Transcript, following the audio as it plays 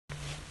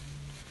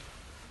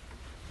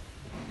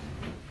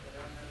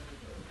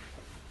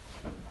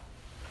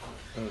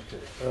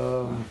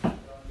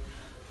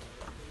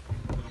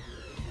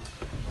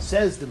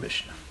Says the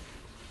Mishnah.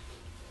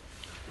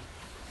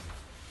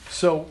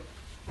 So,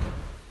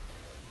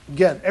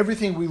 again,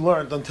 everything we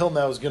learned until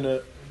now is going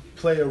to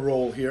play a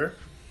role here.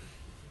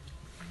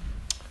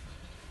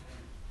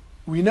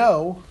 We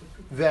know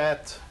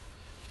that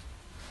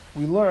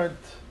we learned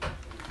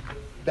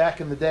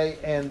back in the day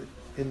and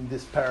in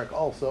this parak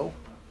also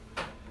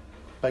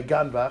by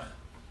Ganbach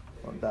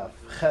on Daf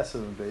Chesed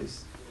and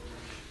Beis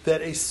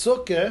that a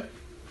sukkah,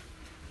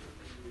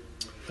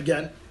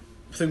 again,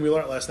 thing we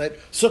learned last night,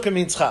 sukkah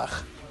means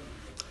schach.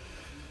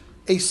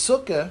 A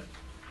sukkah,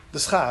 the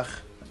schach,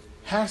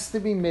 has to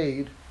be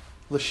made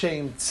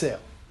l'shem tzel.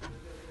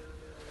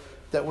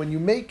 That when you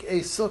make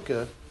a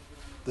sukkah,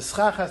 the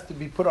schach has to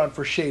be put on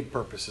for shade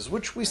purposes,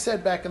 which we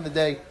said back in the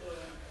day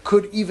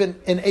could even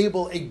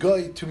enable a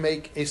guy to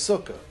make a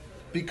sukkah,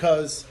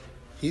 because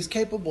he's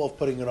capable of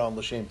putting it on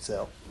l'shem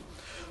tzel.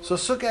 So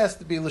sukkah has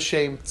to be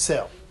l'shem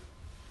tzel.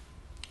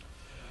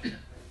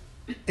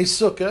 A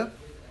sukkah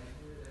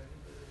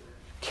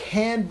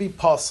can be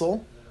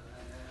possible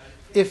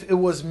if it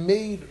was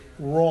made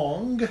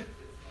wrong.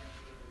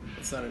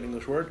 That's not an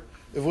English word.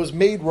 If it was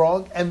made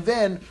wrong and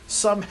then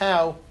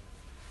somehow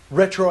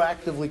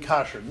retroactively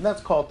kashered, and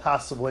that's called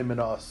tasav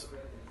le'minas.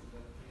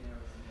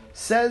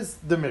 Says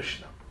the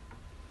Mishnah,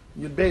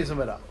 Yud Beis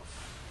Amud Aleph,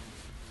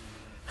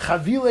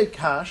 Chavile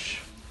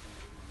kash,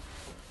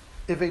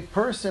 if a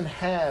person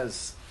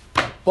has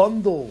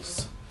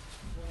bundles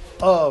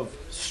of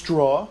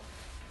straw,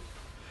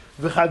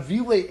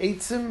 v'chavile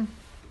eitzim,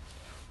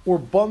 or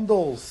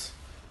bundles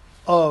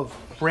of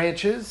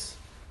branches,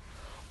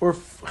 or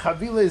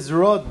chavile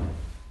zrod,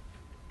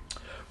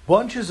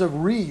 bunches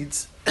of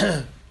reeds,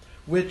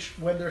 which,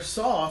 when they're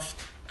soft,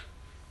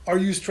 are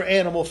used for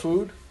animal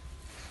food,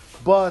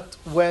 but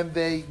when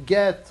they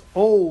get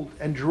old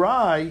and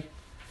dry,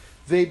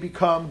 they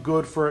become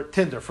good for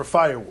tinder, for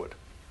firewood.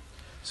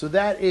 So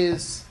that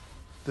is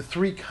the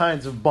three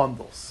kinds of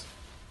bundles.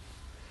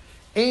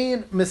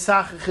 Ein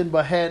mesachichin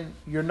bahen,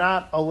 you're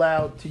not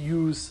allowed to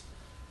use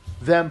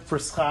them for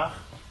schach,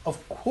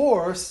 of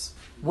course,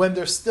 when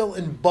they're still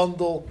in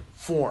bundle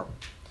form.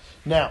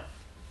 Now,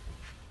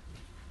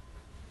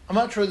 I'm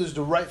not sure this is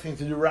the right thing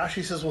to do.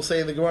 Rashi says we'll say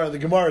in the Gemara. The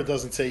Gemara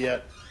doesn't say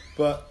yet,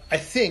 but I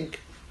think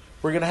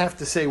we're going to have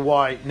to say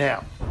why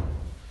now.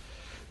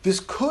 This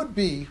could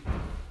be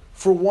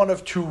for one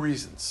of two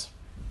reasons.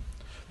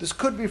 This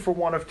could be a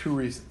psul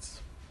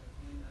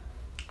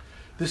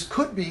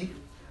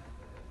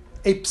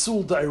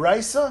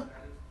d'oraisa,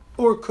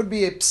 or it could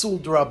be a psul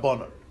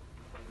d'rabbanan.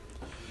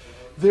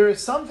 There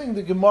is something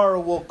the Gemara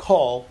will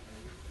call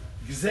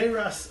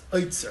gzeras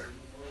oitzer,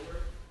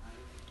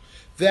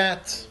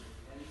 that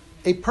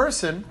a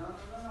person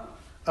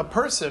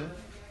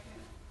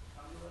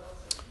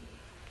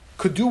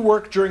could do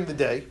work during the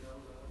day,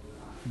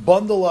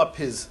 bundle up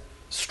his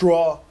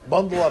straw,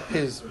 bundle up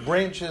his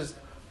branches,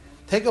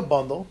 take a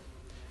bundle,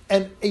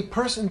 and a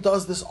person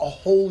does this a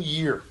whole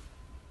year.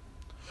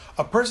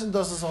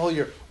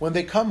 When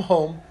they come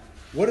home,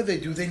 what do?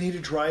 They need to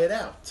dry it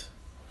out.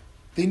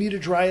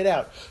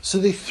 So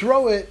they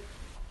throw it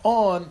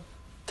on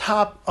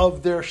top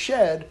of their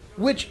shed,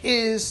 which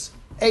is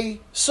a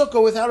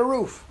sukkah without a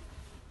roof.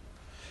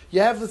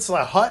 You have this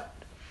hut,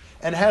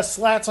 and it has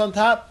slats on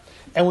top,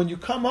 and when you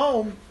come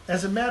home,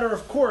 as a matter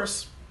of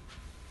course,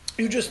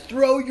 you just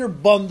throw your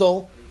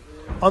bundle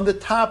on the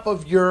top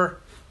of your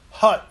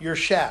hut, your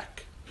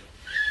shack.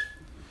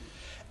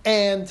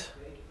 And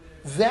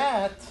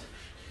that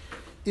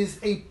is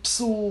a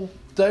psul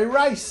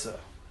d'oraisa,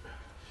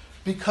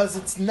 because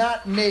it's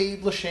not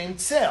made l'shem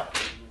tzel.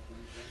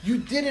 You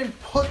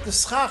didn't put the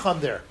schach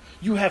on there.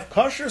 You have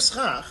kosher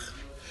schach.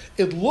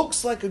 It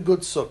looks like a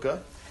good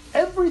sukkah.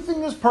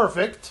 Everything is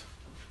perfect,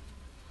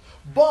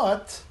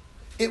 but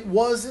it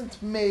wasn't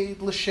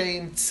made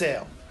l'shem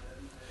tzel.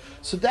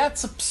 So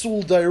that's a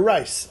psul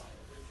d'oraisa.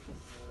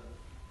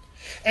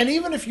 And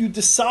even if you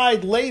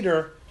decide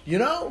later,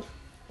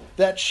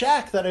 that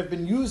shack that I've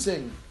been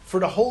using for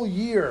the whole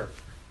year,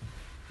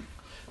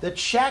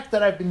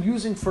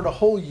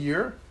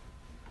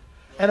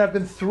 and I've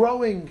been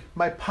throwing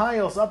my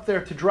piles up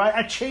there to dry,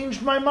 I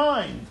changed my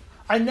mind.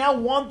 I now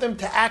want them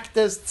to act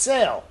as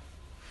tzel.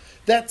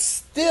 That's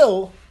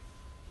still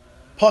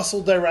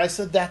pasul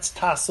d'oraisa, that's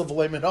tasav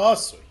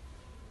le'minas.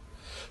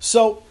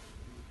 So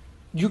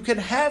you can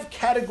have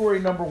category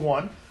number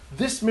one.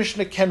 This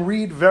Mishnah can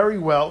read very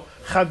well.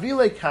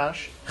 Chavile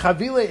kash,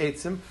 chavile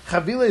eitzim,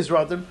 chavile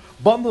zradim,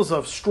 bundles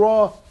of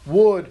straw,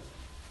 wood,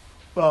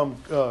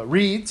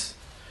 reeds.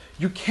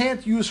 You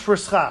can't use for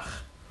schach.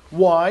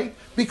 Why?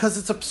 Because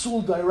it's a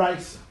psul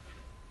d'oraisa.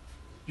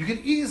 You can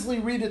easily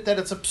read it that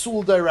it's a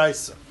psul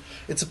d'oraisa.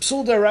 It's a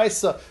psul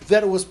d'oraisa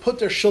that it was put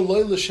there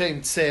shaloi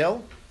l'shem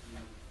tzel,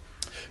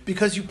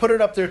 because you put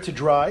it up there to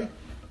dry.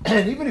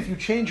 And even if you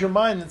change your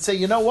mind and say,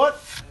 you know what?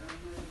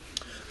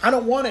 I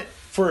don't want it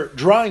for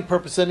drying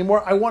purpose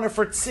anymore. I want it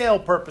for tzel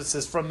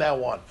purposes from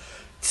now on.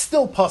 It's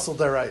still pasul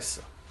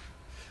d'oraisa.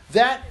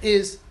 That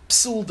is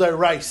psul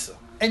d'oraisa.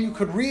 And you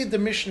could read the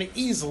Mishnah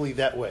easily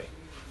that way.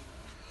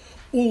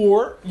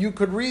 Or you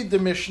could read the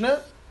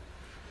Mishnah.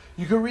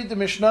 You could read the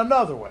Mishnah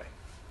another way.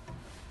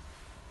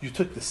 You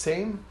took the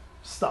same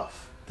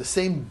stuff, the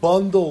same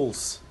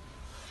bundles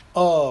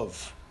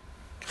of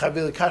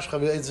Chavil Kash,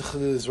 Chavil Eitz,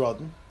 Chavil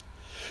Izrodin.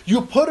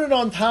 You put it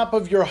on top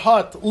of your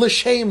hut,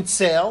 l'shem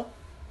tzel.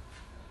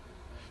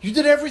 You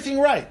did everything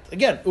right.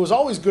 Again, it was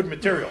always good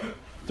material.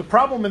 The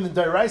problem in the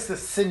Dairaisa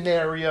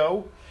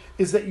scenario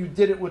is that you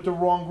did it with the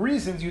wrong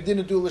reasons. You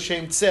didn't do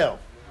l'shem tzel.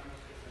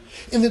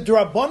 In the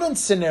Drabanan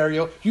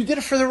scenario, you did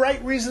it for the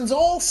right reasons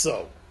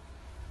also.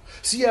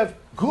 So you have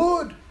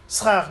good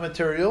schach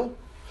material,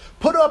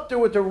 put up there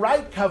with the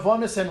right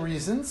kavanas and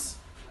reasons,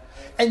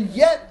 and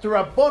yet the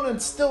Rabbanan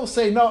still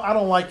say, no, I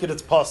don't like it,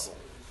 it's puzzle.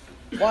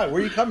 Why?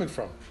 Where are you coming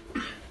from?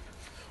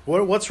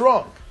 What's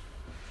wrong?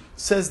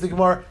 Says the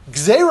Gemara,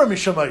 Gzeira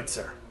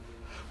Mishamaitzer,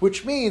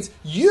 which means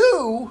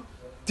you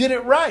did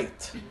it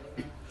right.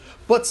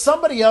 But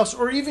somebody else,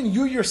 or even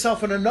you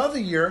yourself in another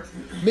year,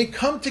 may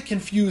come to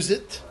confuse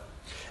it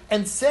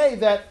and say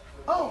that,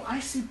 oh, I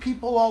see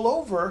people all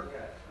over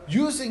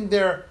using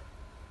their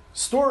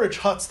storage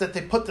huts that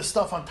they put the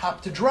stuff on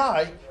top to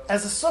dry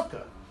as a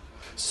sukkah.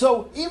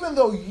 So even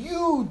though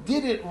you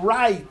did it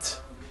right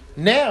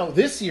now,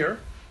 this year,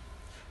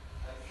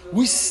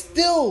 we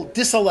still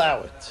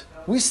disallow it.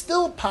 We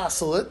still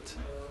passel it.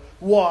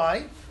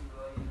 Why?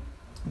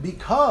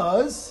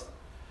 Because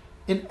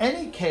in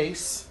any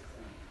case,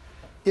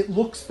 it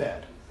looks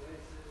bad.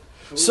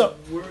 So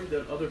we're worried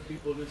that other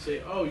people would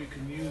say, oh, you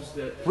can use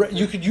that. Right,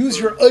 you could use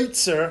your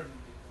eitzer,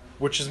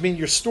 which is mean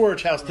your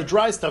storage house to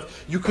dry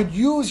stuff. You could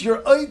use your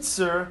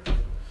eitzer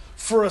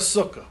for a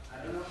sukkah.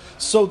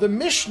 So the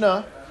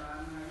Mishnah,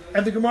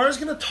 and the Gemara is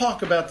going to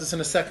talk about this in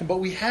a second, but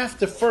we have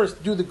to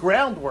first do the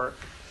groundwork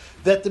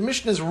that the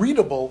Mishnah is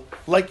readable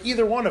like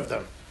either one of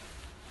them.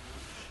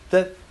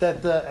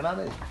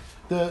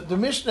 The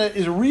Mishnah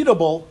is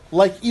readable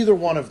like either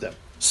one of them.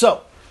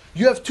 So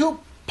you have two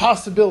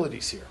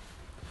possibilities here.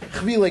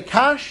 Chvile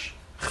kash,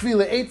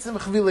 chvile eitzim,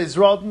 chvile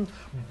zrodin.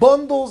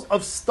 Bundles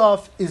of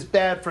stuff is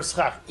bad for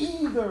schach.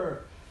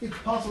 Either it's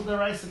possible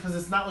deraisa because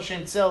it's not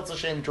l'shem tzel, it's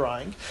l'shem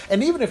drying.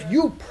 And even if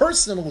you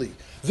personally,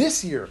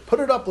 this year,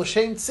 put it up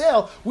l'shem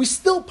tzel, we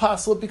still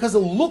possible it because it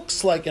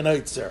looks like an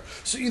eitzer.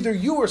 So either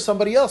you or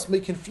somebody else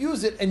may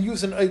confuse it and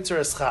use an eitzer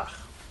as schach.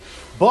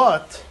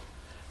 But,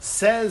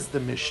 says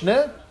the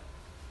Mishnah,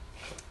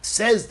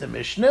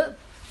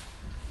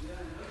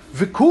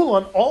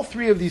 v'kulan, all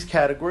three of these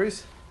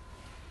categories,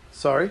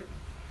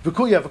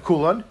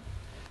 v'kulan,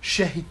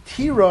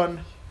 shehitiran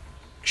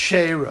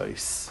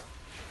ksheiros.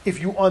 If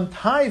you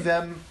untie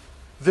them,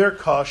 they're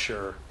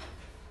kosher.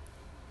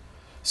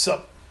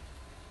 So,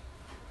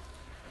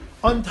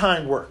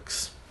 untying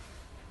works.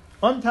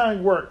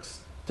 Untying works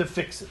to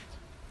fix it.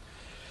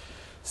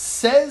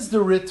 Says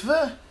the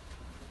Ritva,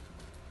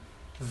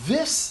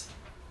 this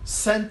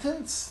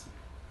sentence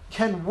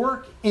can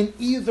work in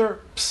either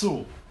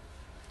psul.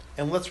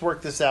 And let's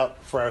work this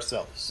out for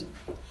ourselves.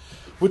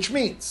 Which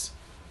means,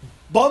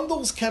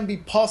 bundles can be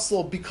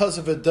puzzle because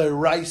of a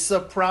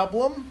deraisa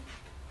problem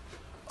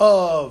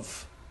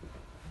of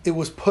it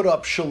was put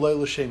up shalei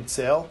l'shem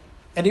tzel,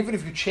 and even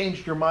if you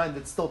changed your mind,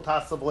 it's still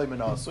tasav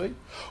le'menasui,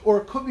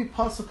 or it could be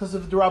puzzle because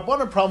of the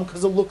Rabbanan problem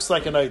because it looks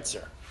like an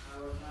eitzer.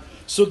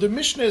 So the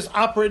Mishnah is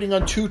operating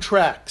on two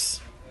tracks.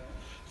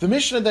 The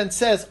Mishnah then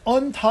says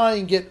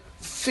untying it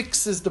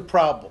fixes the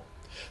problem.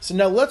 So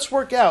now let's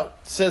work out,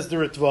 says the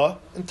Ritva,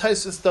 and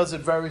Taisus does it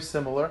very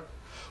similar.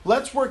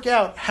 Let's work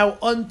out how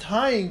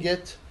untying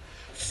it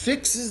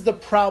fixes the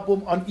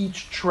problem on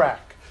each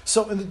track.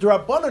 So in the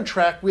Drabanan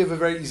track, we have a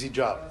very easy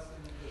job.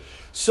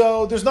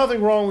 So there's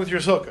nothing wrong with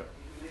your sukkah.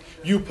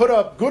 You put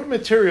up good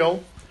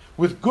material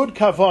with good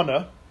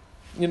kavana.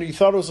 You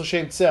thought it was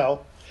l'shem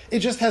tzel. It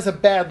just has a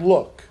bad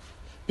look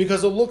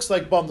because it looks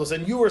like bundles.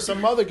 And you or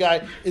some other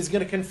guy is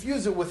going to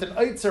confuse it with an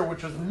eitzer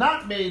which was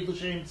not made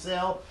l'shem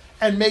tzel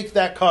and make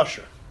that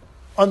kosher.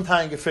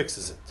 Untying it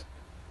fixes it.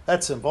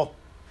 That's simple.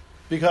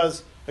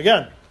 Because,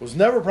 again, it was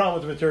never a problem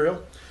with the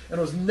material and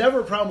it was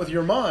never a problem with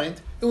your mind.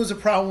 It was a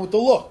problem with the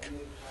look.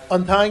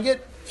 Untying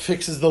it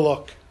fixes the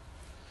look.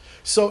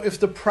 So if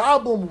the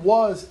problem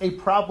was a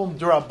problem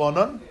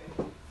d'Rabbanan,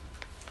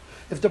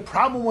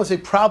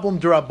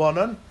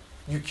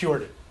 you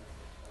cured it.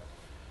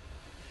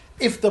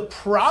 If the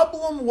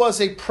problem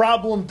was a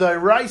problem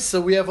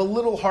d'Oraisa, we have a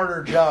little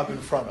harder job in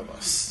front of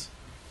us.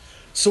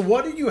 So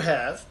what did you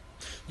have?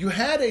 You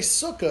had a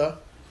sukkah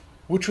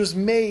which was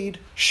made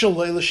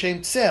shalei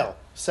l'shem tzel.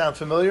 Sound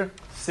familiar?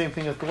 Same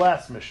thing as the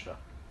last Mishnah.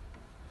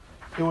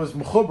 It was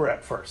mechuber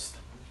at first.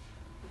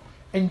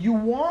 And you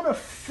want to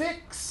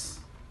fix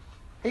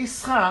a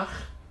schach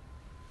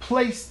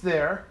placed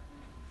there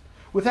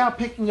without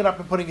picking it up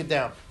and putting it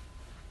down.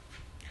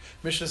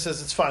 Mishnah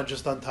says it's fine,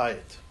 just untie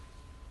it.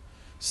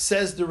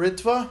 Says the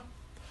Ritva,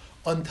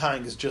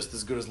 untying is just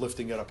as good as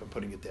lifting it up and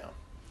putting it down.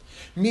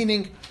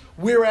 Meaning,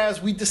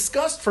 whereas we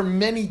discussed for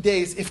many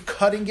days if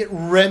cutting it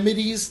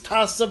remedies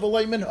tasav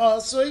alaymin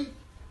ha'asui,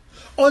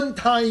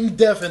 untying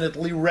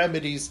definitely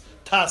remedies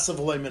tasav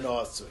alaymin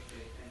ha'asui.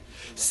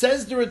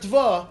 Says the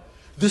Ritva,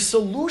 the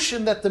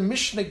solution that the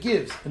Mishnah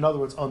gives, in other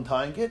words,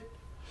 untying it,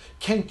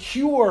 can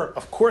cure,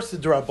 of course, the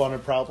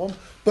D'Rabbanan problem,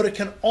 but it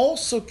can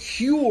also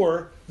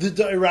cure the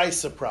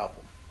D'Oraisa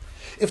problem.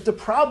 If the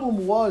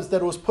problem was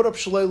that it was put up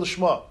Shalei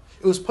Lishma,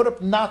 it was put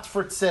up not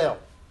for sale,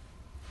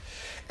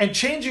 and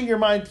changing your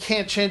mind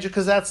can't change it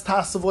because that's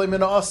Tasav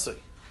Le'min Asi,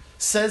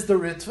 says the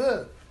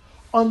Ritva,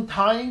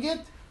 untying it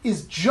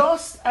is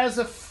just as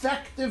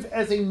effective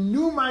as a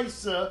new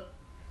Maisa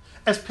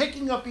as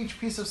picking up each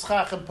piece of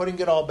schach and putting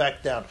it all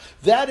back down.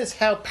 That is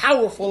how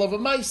powerful of a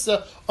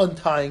Maisa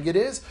untying it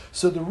is.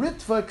 So the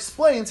Ritva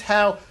explains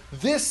how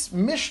this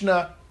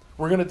Mishnah,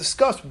 we're going to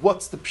discuss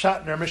what's the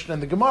Pshat in our Mishnah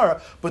and the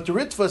Gemara, but the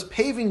Ritva is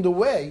paving the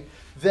way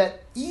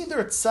that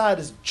either tzad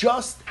is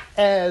just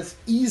as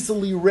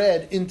easily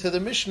read into the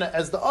Mishnah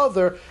as the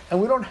other,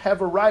 and we don't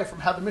have a right from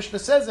how the Mishnah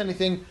says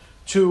anything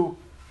to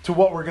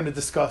what we're going to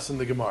discuss in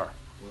the Gemara.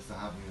 What's the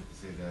argument to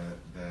say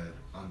that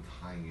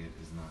untying it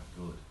is not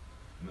good?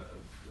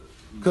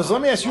 Because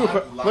let me ask you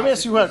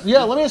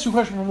a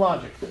question from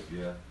logic.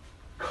 Yeah.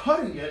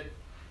 Cutting it,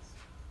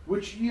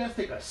 which you have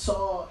to take a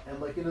saw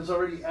and it is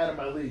already out of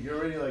my league. You're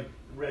already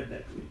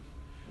redneck league.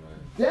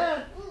 Right.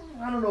 That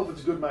I don't know if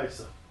it's a good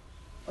Maisa.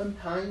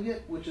 Untying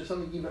it, which is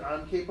something even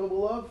I'm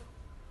capable of,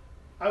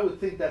 I would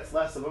think that's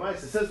less of a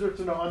Maisa. It says there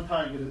to know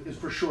untying it is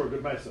for sure a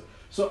good Maisa.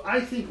 So I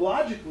think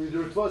logically the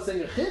Ritva is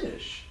saying a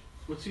Chiddush.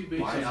 What's he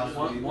basing? Why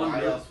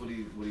else would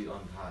he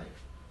untie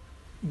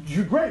it?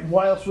 You're great.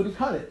 Why else would he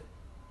cut it?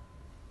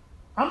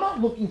 I'm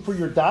not looking for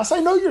your das. I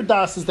know your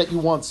das is that you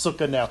want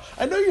sukkah now.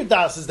 I know your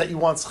das is that you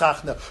want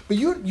schach now. But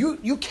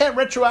you can't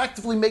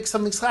retroactively make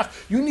something schach.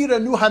 You need a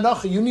new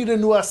hanacha. You need a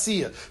new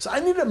asiyah. So I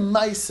need a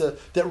maisa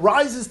that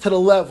rises to the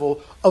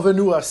level of a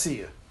new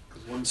asiyah.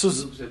 Because one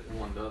proves it and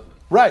one doesn't.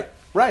 Right.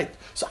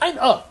 So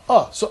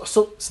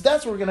so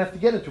that's what we're going to have to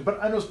get into.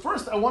 But I know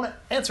first I want to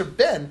answer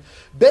Ben.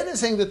 Ben is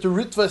saying that the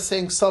Ritva is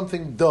saying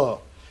something duh.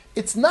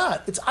 It's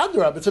not. It's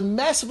adrab. It's a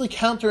massively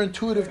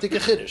counterintuitive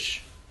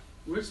dikachiddish.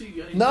 Where's he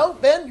getting? No,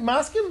 Ben, you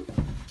ask him.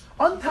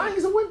 Untying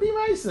is a wimpy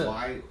maisa.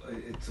 Why?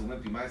 It's a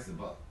wimpy Maisa,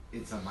 but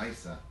it's a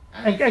Maisa.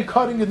 And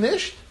cutting is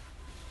nisht.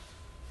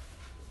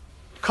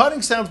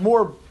 Cutting sounds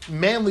more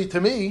manly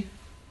to me.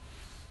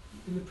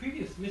 In the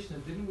previous Mishnah,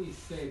 didn't we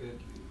say that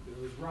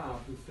it was Rav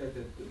who said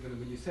that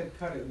when you said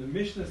cutting, the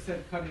Mishnah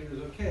said cutting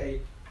is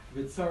okay,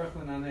 v'tzarech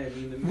l'naneh. I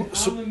mean,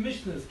 on the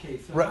Mishnah's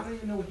case. So right. How do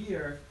you know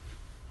here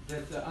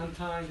that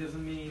untying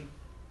doesn't mean,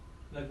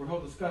 like we're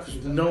all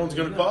discussing? No one's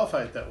going to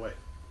qualify it that way.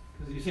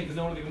 Because you're saying because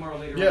no one in the Gemara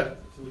later Yeah. on.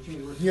 So which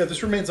means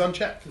This remains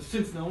unchecked. So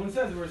since no one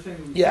says it, we're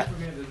saying Yeah. from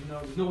here,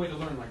 there's no way to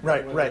learn like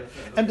that. Right.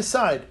 And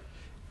beside,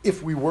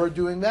 if we were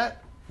doing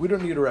that, we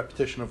don't need a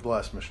repetition of the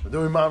last Mishnah.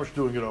 The Imam is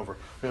doing it over.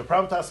 We have a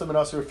problem Tassim and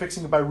Asir, we're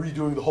fixing it by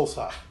redoing the whole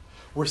Sach.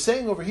 We're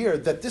saying over here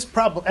that this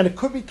problem, and it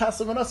could be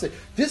Tassim and Asir,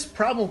 this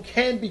problem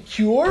can be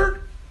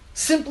cured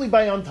simply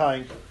by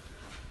untying.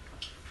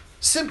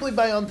 Simply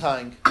by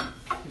untying.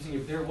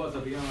 If there was a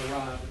beyond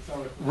Rav,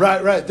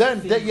 Right.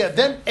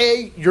 Then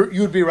A,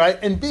 you'd be right,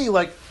 and B,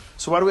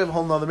 so why do we have a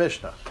whole nother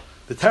Mishnah?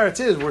 The teretz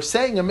is we're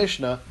saying a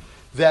Mishnah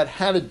that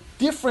had a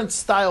different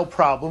style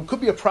problem,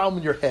 could be a problem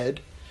in your head,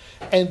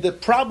 and the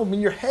problem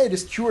in your head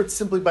is cured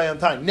simply by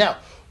untying. Now,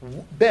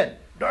 Ben,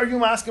 are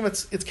you asking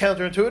it's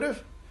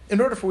counterintuitive?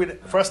 In order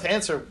for us to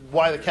answer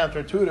why the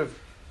counterintuitive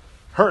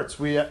hurts,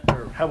 or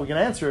how we can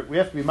answer it, we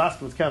have to be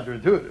masking it's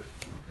counterintuitive.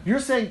 You're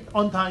saying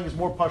untying is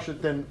more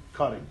pashut than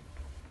cutting.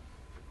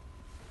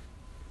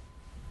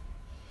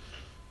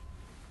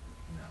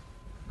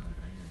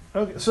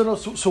 Okay,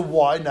 so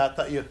why not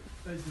that you?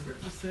 Is the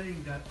Ritva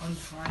saying that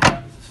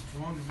untying is a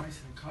stronger mice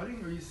than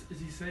cutting, or is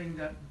he saying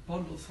that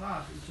bundle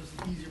sach is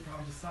just an easier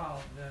problem to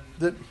solve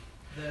than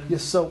the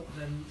sach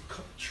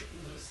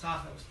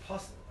that was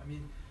puzzle? I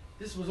mean,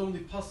 this was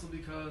only puzzle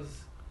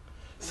because.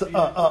 So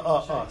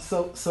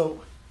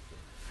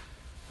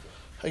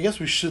I guess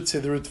we should say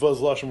the Ritva's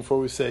lashon before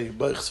we say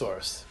Baich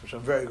Soros, which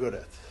I'm very good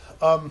at.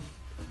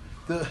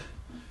 The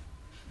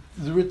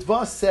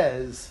Ritva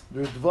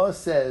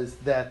says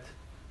that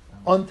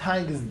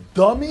untying is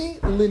dummy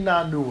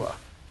linanua.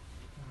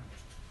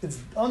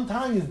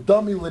 Untying is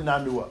dummy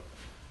linanua.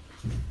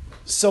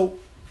 So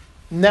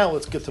now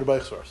let's get to the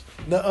Baich Soros.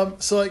 Now,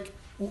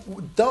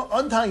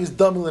 untying is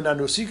dummy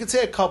linanua. So you could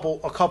say a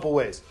couple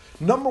ways.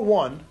 Number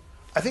one,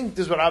 I think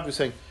this is what I was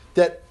saying,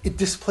 that it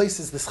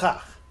displaces the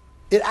schach.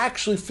 It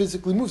actually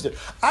physically moves it.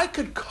 I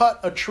could cut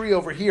a tree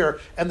over here,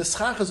 and the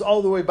schach is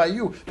all the way by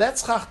you. That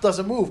schach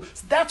doesn't move.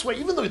 So that's why,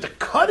 even though the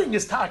cutting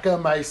is taka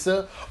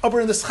maisa, over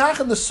in the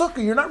schach and the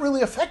sukkah, you're not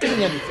really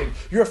affecting anything.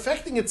 You're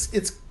affecting its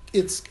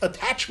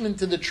attachment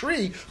to the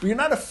tree, but you're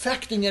not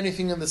affecting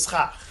anything in the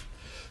schach.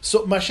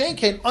 So Mashen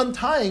Kain,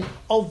 untying,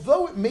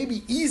 although it may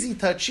be easy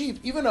to achieve,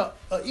 even a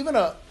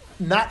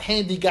not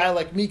handy guy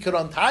like me could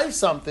untie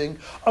something.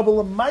 But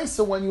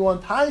l'maisa, when you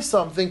untie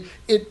something,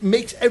 it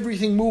makes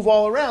everything move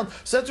all around.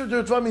 So that's what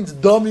the Ritva means,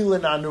 dami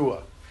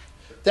l'nanua.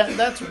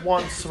 That's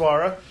one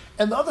svara.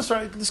 And the other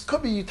svara, this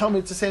could be, you tell me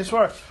it's the same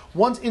svara.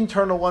 One's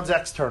internal, one's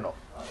external.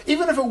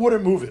 even if it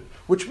wouldn't move it,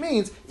 which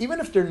means even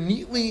if they're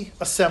neatly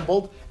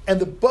assembled and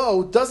the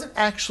bow doesn't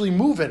actually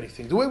move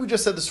anything. The way we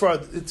just said this far,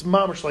 it's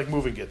mamish like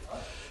moving it.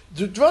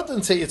 The Ritva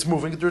doesn't say it's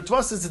moving it. The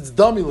Ritva says it's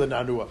dummy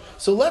lenanua.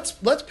 So let's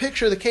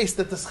picture the case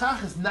that the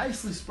schach is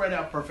nicely spread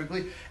out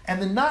perfectly,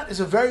 and the knot is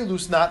a very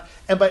loose knot,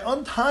 and by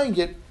untying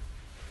it,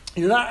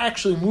 you're not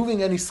actually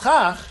moving any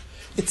schach.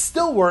 It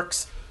still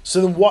works.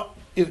 So then what?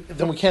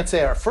 Then we can't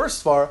say our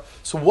first svara.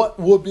 So what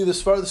would be the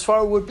svara? The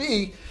svara would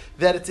be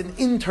that it's an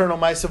internal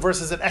maisa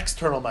versus an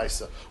external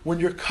maisa. When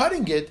you're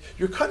cutting it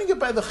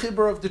by the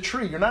chibur of the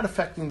tree. You're not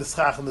affecting the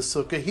schach on the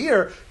sukkah.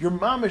 Here, you're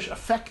mamish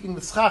affecting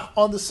the schach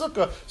on the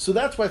sukkah. So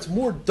that's why it's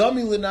more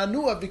dummy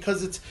linanua,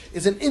 because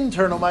it's an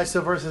internal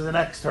maisa versus an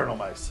external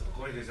maisa.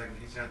 According to second,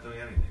 he's not doing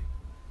anything.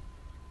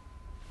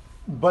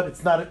 But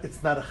it's not a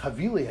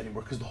chavile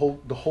anymore, because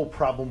the whole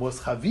problem was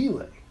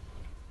chavile.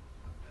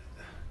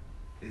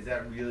 Is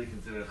that really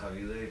considered a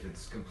chavile if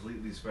it's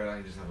completely spread out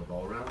and you just have a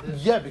ball around it?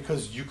 Yeah,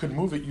 because you could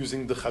move it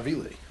using the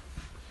chavile.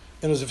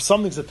 And as if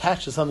something's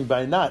attached to something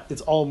by a knot,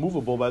 it's all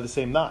movable by the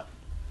same knot.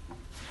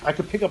 I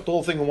could pick up the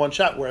whole thing in one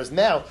shot, whereas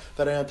now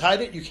that I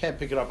untied it, you can't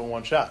pick it up in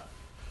one shot.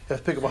 You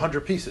have to pick up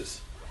 100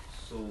 pieces.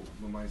 So,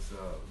 the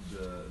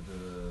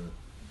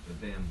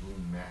bamboo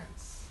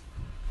mats,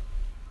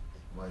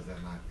 why is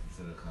that not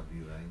considered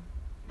chavile?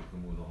 You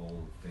can move the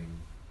whole thing.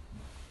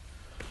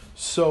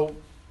 So,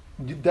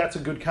 that's a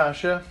good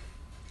kasha.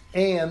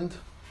 And,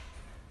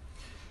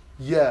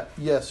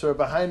 so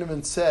Rabbi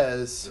Heinemann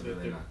says...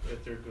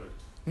 That they're good.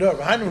 No,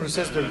 Rabbi Heinemann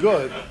says they're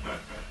good.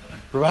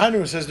 Rabbi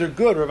Heinemann says they're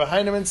good. Rabbi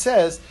Heinemann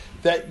says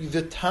that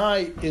the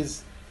tie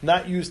is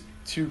not used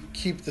to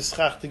keep the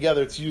schach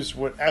together. It's used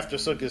when after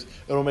sukkahs.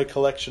 It'll make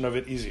collection of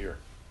it easier.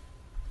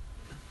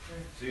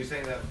 So you're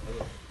saying that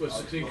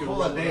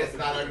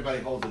Not everybody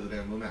holds to the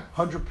bamboo mat?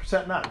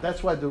 100% not.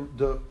 That's why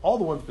all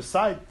the ones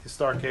beside the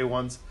Stark A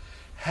ones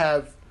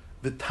have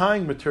the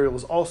tying material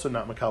is also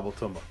not makabel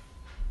tumah.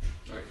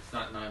 Right, it's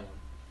not nylon.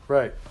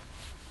 Right.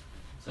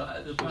 So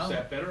the Is problem,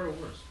 that better or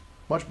worse?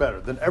 Much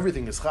better. Then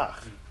everything is chach.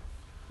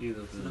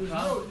 Either. so the There's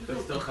problem,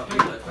 That's still real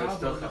chavila. That's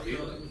still problem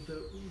chavila. with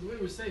the way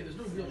we're saying, there's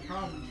no real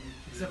problem,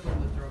 except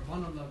on the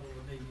Rabbanan level,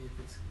 or maybe if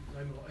it's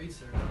Raimel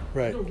Eitzer.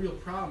 Right. There's no real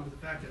problem with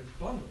the fact that it's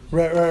bundled.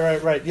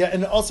 Right. Yeah,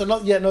 and also,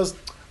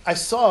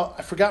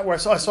 I forgot where I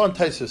saw in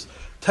Taisus.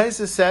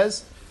 Taisus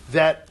says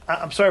that,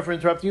 I'm sorry for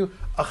interrupting you,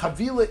 a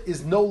chavila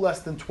is no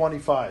less than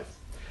 25.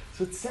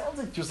 So it sounds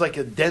like there's like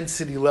a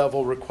density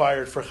level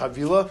required for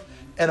chavila,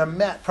 and a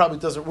mat probably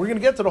doesn't. We're going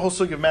to get to the whole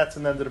sugi of mats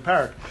in the end of the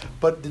parak,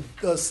 but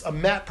a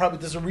mat probably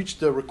doesn't reach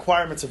the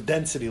requirements of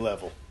density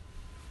level.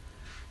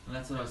 and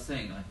that's what I was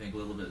saying, I think, a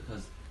little bit,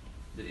 because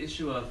the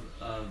issue of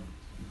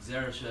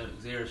Gzera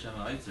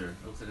Shema Eitzer,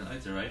 looks like an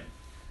Eitzer, right?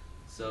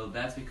 So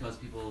that's because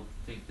people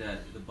think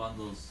that the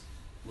bundles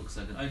looks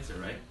like an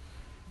Eitzer, right?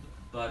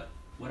 But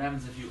what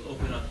happens if you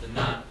open up the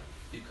knot,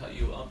 you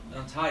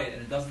untie it,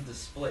 and it doesn't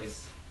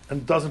displace?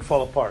 And it doesn't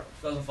fall apart.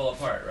 It doesn't fall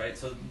apart, right?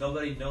 So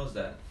nobody knows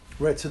that.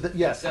 Right, so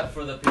yes. Except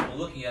for the people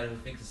looking at it who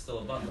think it's still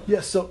a bundle.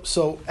 Yes,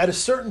 so at a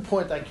certain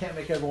point, I can't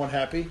make everyone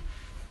happy.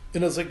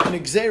 And it's like in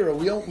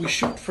Xera, we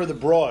shoot for the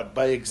broad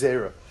by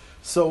Xera.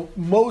 So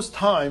most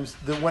times,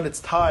 when it's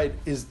tied,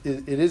 it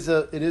is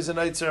an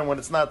Eitzer, and when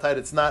it's not tied,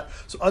 it's not.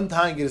 So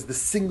untying it is the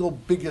single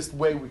biggest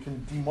way we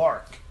can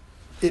demark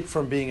it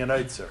from being an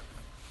Eitzer.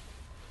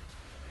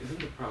 Isn't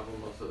the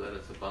problem also that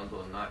it's a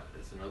bundle and not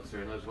it's an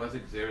Otzer? And why is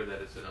it Xer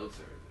that it's an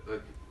Otzer?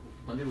 Like,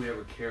 when did we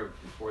ever care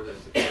before this?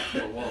 If we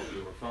had 4 walls,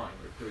 we were fine.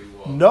 Or 3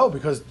 walls. No,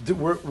 because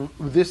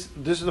this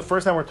is the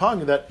first time we're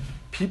talking that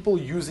people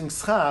using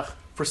schach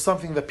for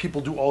something that people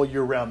do all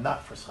year round,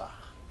 not for schach.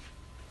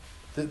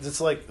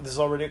 It's like this is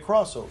already a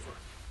crossover.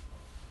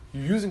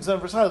 You're using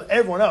something for schach that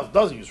everyone else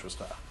doesn't use for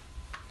schach.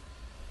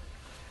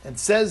 And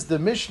says the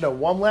Mishnah,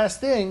 one last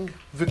thing,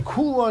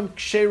 v'kulon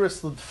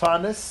ksheris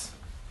l'dfanis,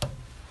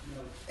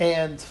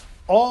 and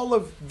all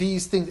of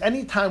these things,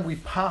 anytime we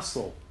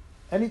passel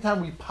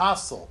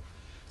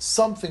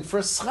something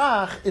for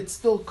schach, it's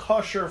still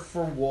kosher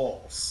for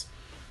walls.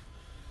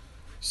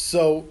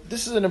 So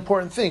this is an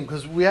important thing,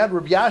 because we had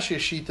Rabbi Yashia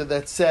Shita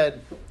that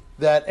said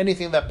that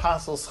anything that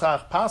passels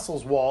schach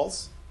passels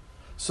walls.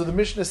 So the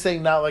Mishnah is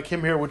saying now, like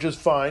him here, which is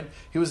fine.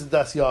 He was a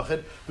das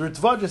yachid. The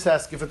Ritva just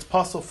asks if it's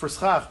passel for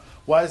schach,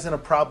 why isn't it a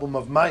problem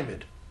of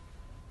maimid?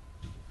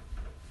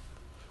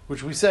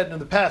 Which we said in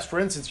the past, for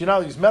instance, you're not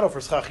allowed to use metal for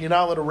schach, you're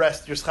not allowed to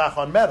rest your schach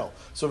on metal.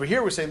 So over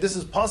here we're saying this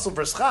is passel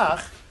for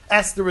schach,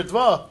 ask the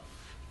Ritva,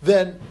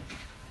 then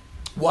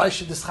why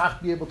should the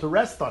schach be able to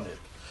rest on it?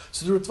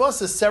 So the Ritva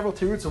says several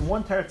teruts, and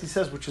one teretz he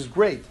says, which is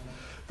great.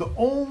 The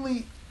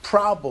only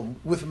problem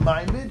with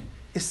maimid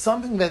is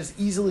something that is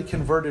easily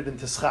converted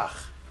into schach.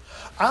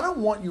 I don't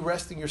want you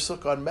resting your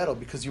sukkah on metal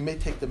because you may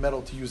take the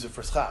metal to use it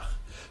for schach.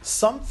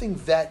 Something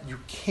that you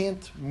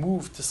can't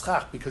move to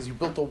schach because you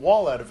built a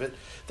wall out of it.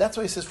 That's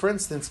why he says, for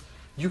instance,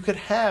 you could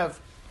have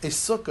a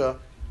sukkah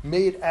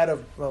made out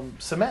of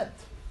cement.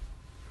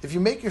 If you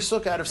make your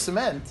sukkah out of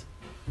cement,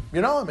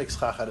 you're not allowed to make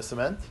schach out of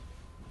cement.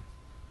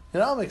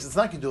 You're not allowed to make, it's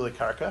not gedulei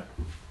karka.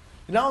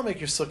 You're not allowed to make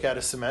your sukkah out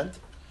of cement.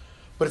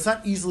 but it's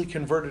not easily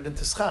converted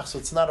into schach, so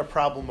it's not a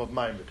problem of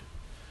Maimed.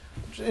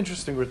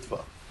 Interesting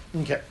ritva.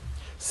 Okay.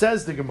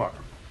 Says the Gemara.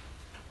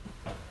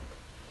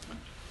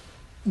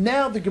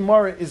 Now the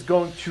Gemara is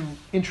going to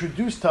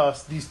introduce to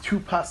us these two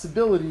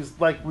possibilities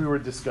like we were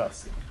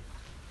discussing.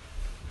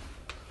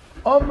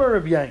 Omer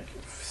Rabbi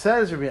Yankov,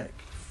 says Rabbi Yankov,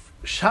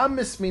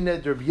 Shamis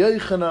mined Rabbi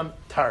Yochanan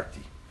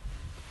Tarti.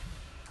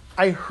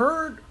 I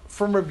heard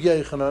from Rabbi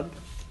Yochanan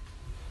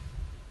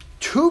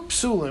two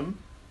psulim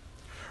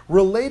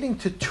relating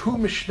to two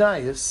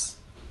Mishnayos.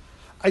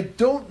 I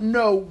don't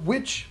know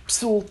which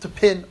psul to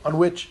pin on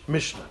which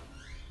Mishnah.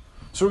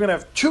 So we're going to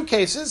have two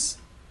cases,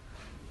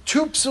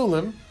 two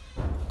psulim.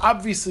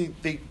 Obviously,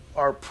 they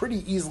are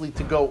pretty easily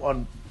to go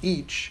on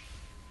each.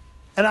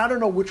 And I don't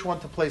know which one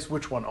to place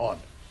which one on.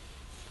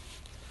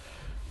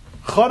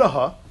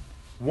 Chadaha,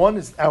 one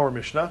is our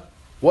Mishnah.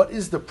 What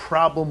is the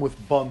problem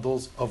with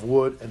bundles of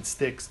wood and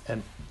sticks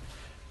and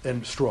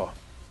straw?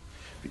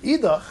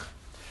 V'idach,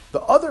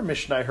 the other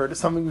Mishnah I heard is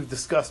something we've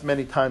discussed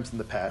many times in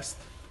the past.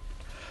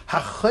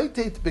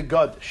 Hachaytet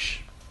begadish.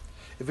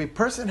 If a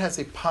person has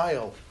a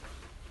pile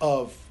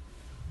of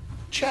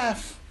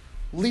chaff,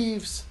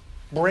 leaves,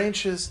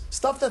 branches,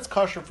 stuff that's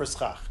kosher for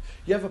schach,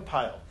 you have a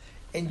pile,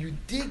 and you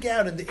dig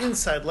out in the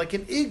inside like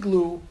an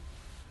igloo,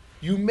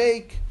 you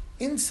make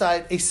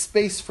inside a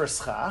space for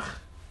schach.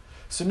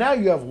 So now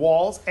you have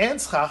walls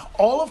and schach,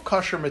 all of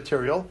kosher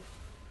material.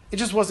 It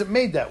just wasn't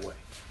made that way.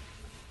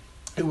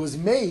 It was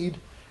made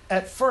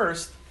at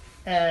first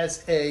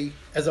as a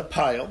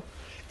pile,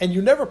 and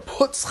you never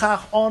put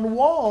schach on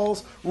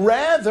walls.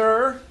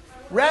 Rather,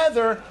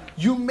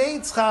 you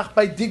made schach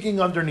by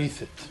digging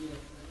underneath it.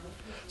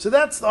 So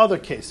that's the other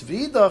case.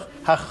 V'idach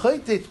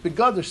hachaytet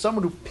begadish,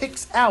 someone who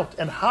picks out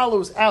and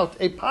hollows out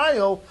a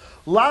pile,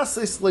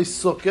 lasis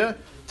lesukkah,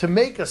 to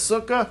make a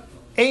sukkah,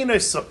 ain't a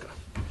sukkah.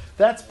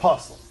 That's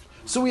puzzle.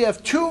 So we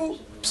have two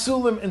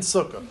psulim in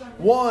sukkah.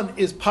 One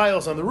is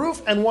piles on the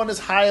roof, and one is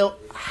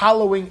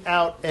hollowing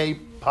out a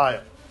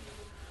pile.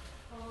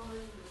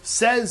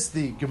 Says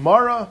the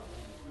Gemara,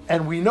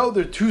 and we know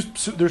there's two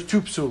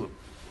psulim.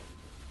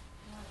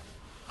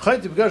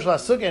 Chayte begadish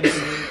lasukah, and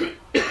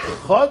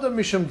chada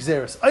mishum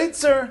gzeres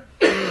eitzer,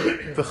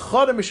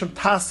 v'chada mishum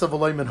tasa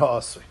v'loy min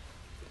ha'asui.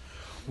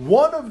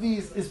 One of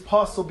these is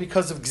possible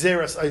because of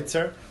gzeres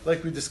eitzer,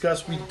 like we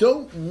discussed. We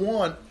don't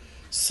want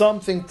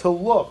something to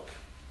look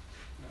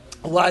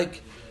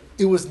like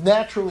it was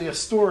naturally a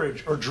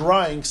storage or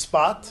drying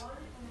spot.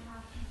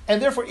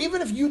 And therefore,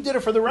 even if you did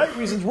it for the right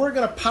reasons, we're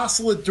going to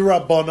passel it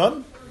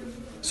d'Rabbanan.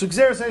 So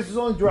Gzeres Eitzer is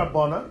only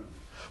d'Rabbanan.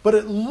 But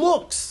it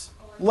looks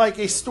like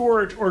a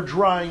storage or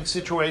drying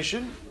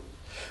situation.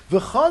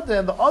 V'chada,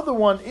 and the other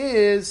one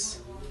is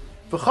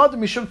v'chada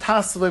mishum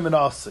tasle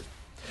menasi.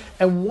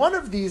 And one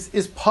of these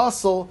is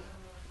passel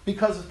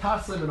because of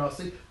tasle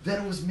menasi,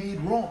 that it was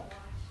made wrong.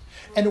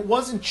 And it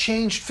wasn't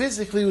changed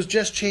physically, it was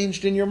just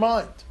changed in your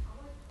mind.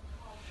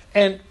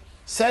 And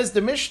says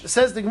the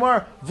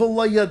Gemara,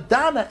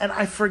 v'layadana, and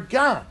I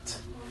forgot.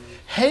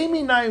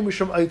 Heiminayim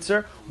mishum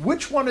eitzer,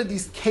 which one of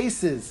these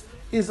cases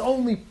is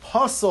only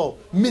pasal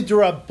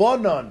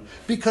midrabanan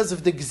because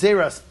of the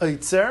gzeras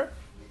eitzer?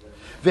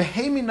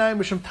 V'heiminayim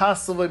mishum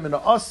tasavay min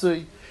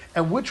ha'asui,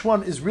 and which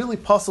one is really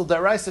pasal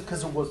daraisa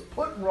because it was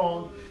put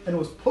wrong and it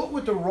was put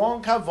with the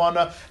wrong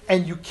kavana,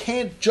 and you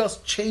can't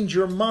just change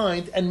your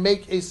mind and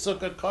make a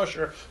sukkah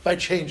kosher by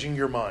changing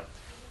your mind.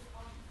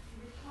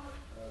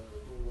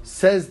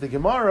 Says the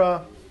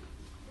Gemara,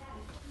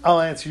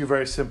 I'll answer you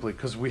very simply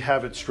because we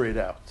have it straight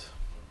out.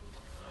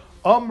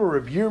 Amr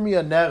Reb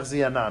Yirmiyah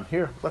Nerzi Anan.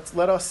 Here,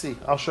 let us see.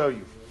 I'll show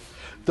you.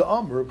 The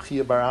Amr Reb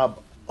Chia Bar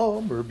Abba,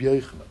 Amr Reb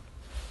Yochanan.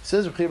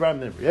 Says Reb Chia Bar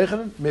Abba,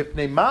 Yochanan,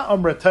 Mipnei Ma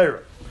Amr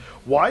Torah.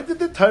 Why did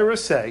the Torah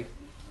say?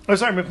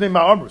 Mipnei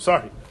Ma Amr.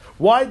 Sorry.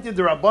 Why did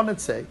the Rabbanan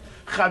say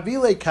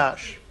Chavile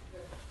Kash,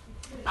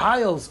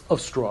 piles of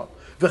straw,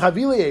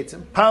 v'Chavile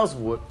Eitzim, piles of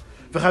wood,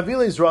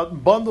 v'Chavile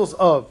Zrat, bundles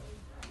of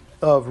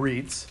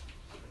reeds?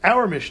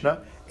 Our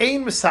Mishnah,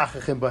 Ein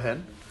Mesachachim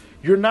Bahen.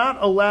 You're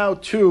not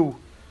allowed to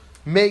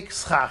make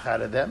schach out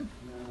of them.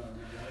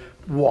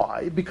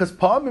 Why? Because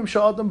Pa'amim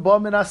Sha'adam Ba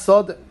Min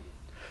Asadim.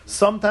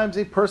 Sometimes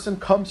a person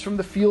comes from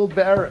the field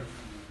be'erev,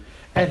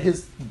 and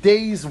his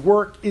day's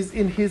work is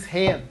in his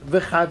hand.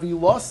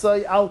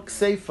 V'chavilasai al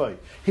ksefai.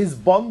 His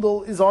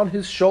bundle is on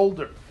his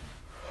shoulder.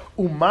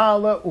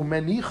 Umala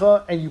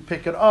umenicha, and you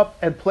pick it up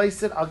and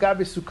place it al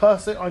gabi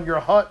sukase, on your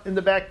hut in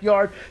the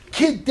backyard.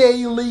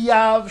 Kidei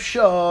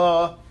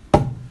liyavsha.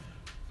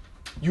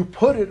 You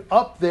put it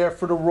up there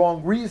for the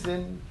wrong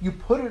reason. You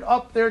put it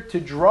up there to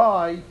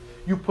dry.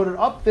 You put it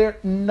up there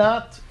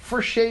not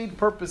for shade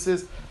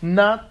purposes,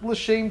 not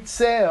l'shem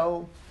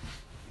tzel.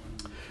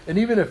 And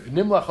even if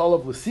nimlach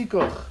olav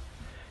l'sikoch,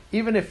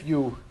 even if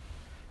you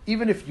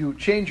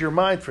change your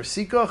mind for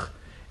sikoch,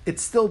 it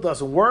still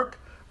doesn't work.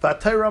 And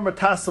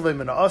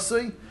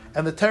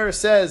the Torah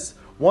says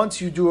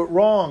once you do it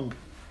wrong,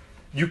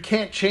 you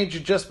can't change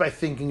it just by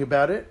thinking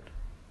about it.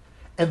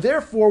 And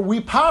therefore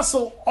we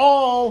passel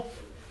all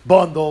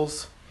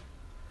bundles,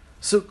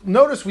 So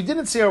notice we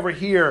didn't say over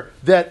here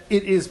that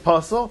it is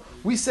puzzle.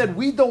 We said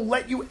we don't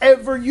let you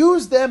ever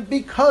use them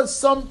because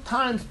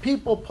sometimes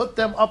people put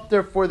them up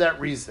there for that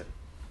reason.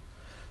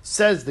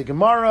 Says the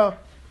Gemara,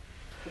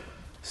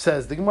 the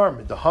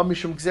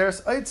Hamishum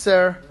Gzeres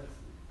Eitzer,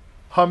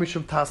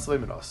 Hamishum Taslei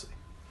Menasi.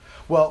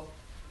 Well,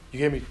 you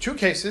gave me two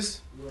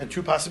cases and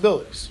two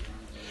possibilities.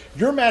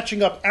 You're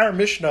matching up our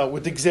Mishnah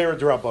with the Gzera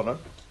D'Rabbanan.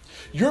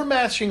 You're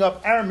matching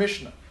up our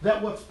Mishnah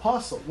that what's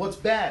puzzle, what's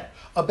bad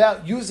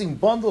about using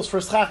bundles for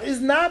schach is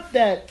not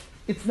that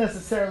it's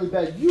necessarily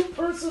bad. You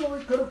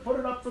personally could have put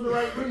it up for the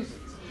right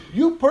reasons.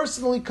 You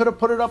personally could have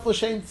put it up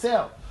l'shem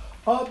tzel.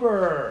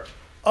 Aber,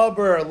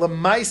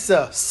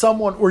 lemaisa,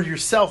 someone or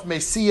yourself may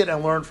see it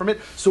and learn from it.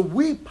 So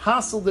we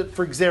puzzled it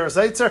for Gzeras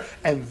Eitzer,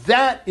 and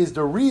that is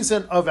the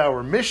reason of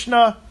our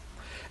Mishnah,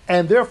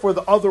 and therefore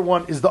the other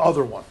one is the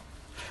other one.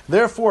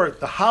 Therefore,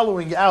 the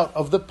hollowing out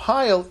of the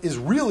pile is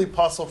really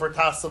puzzle for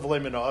Tasav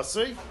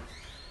Leminasi.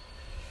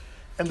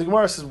 And the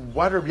Gemara says,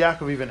 why did Rabbi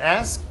Yaakov even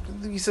ask?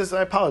 He says,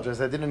 I apologize,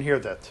 I didn't hear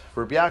that.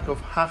 Rabbi Yaakov,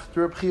 hach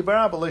Rabbi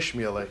Chibara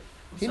b'leishmiele.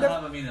 He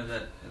never mean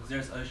that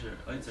Gzeres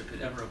Eitzer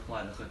could ever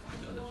apply to Chut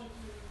Kodesh.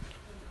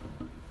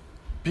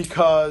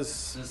 Because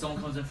so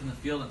someone comes in from the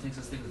field and takes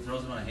this thing and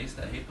throws it on a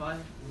haystack, hay pile?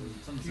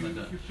 Something like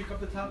that. You pick up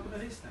the top of the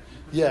haystack.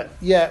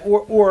 Yeah.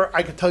 Or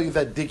I could tell you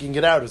that digging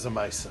it out is a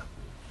maisa.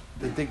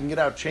 The digging it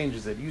out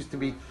changes it. It used to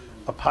be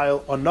a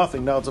pile on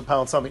nothing, now it's a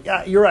pile on something.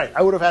 Yeah, you're right.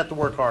 I would have had to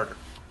work harder.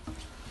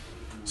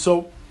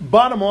 So,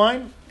 bottom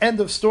line, end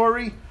of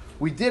story.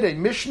 We did a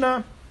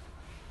Mishnah,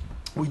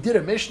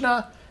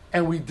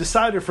 and we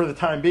decided for the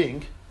time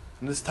being,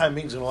 and this time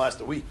being is going to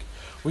last a week,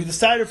 we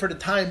decided for the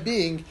time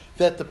being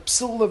that the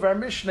psul of our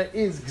Mishnah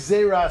is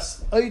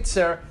Gzeras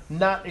Eitzer,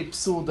 not a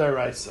psul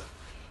deraisa.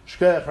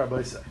 Shkech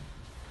Rabbi say.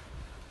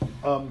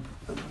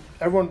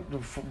 Everyone,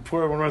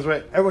 before everyone runs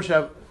away, everyone should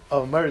have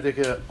a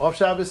Meridika off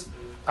Shabbos.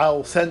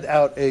 I'll send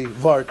out a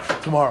Vart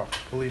tomorrow.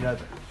 Believe that.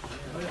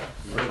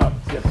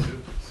 Yes.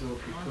 So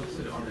if he puts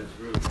it on his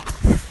roof,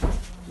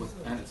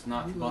 and it's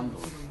not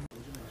bundled.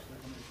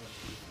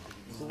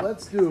 So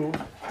let's do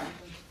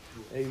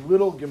a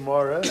little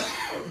Gemara.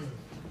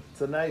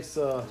 It's a nice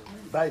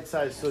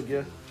bite-sized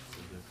sugya,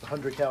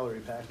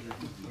 100-calorie pack.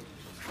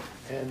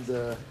 And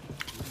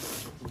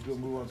we'll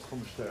move on to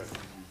Chumash Torah.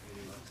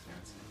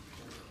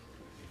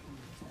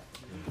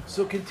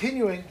 So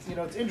continuing,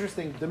 it's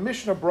interesting. The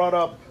Mishnah brought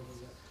up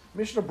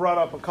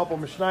a couple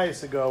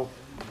Mishnayos ago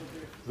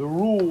the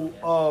rule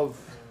of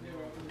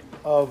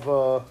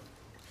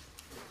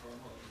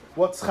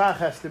what schach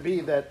has to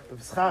be, that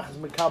if schach is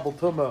mekabel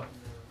tumah,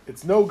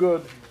 it's no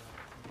good.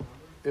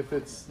 If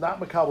it's not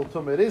mekabel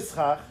tumah, it is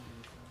schach.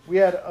 We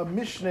had a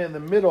Mishnah in the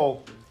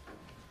middle.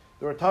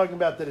 They were talking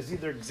about that it's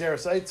either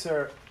Gzeras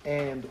Eitzer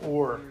and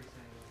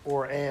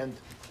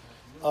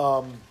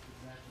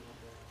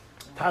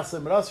Taslim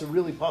and us are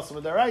really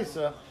possible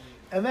deraisa,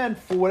 and then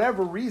for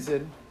whatever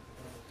reason,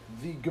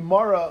 the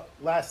Gemara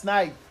last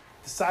night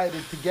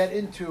decided to get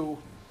into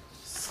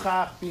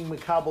schach being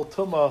mekabel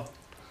tumah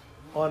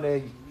on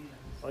a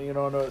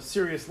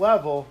serious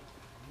level,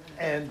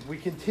 and we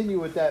continue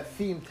with that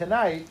theme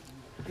tonight.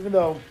 Even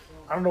though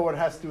I don't know what it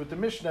has to do with the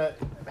Mishnah,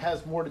 it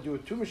has more to do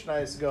with two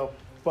Mishnayos ago,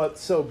 but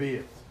so be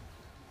it.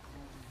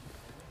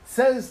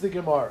 Says the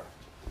Gemara,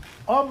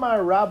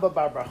 Amar Rabba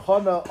bar bar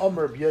Chana,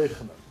 Amar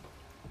B'Yochanan.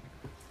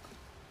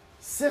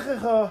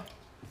 Sichecha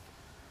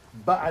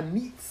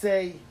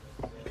ba'anitze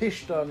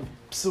pishtan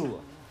psula.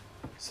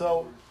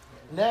 So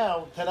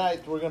now,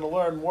 tonight, we're going to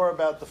learn more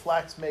about the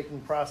flax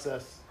making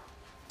process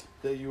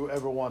that you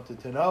ever wanted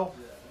to know.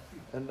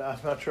 And I'm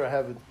not sure I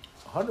have it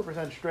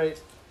 100%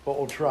 straight, but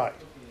we'll try.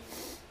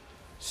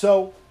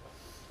 So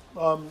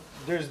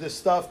there's this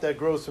stuff that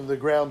grows from the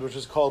ground, which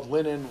is called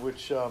linen,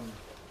 which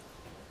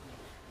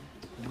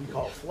we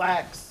call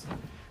flax,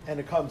 and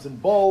it comes in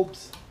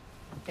bulbs.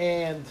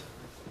 And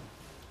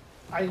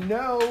I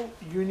know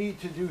you need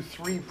to do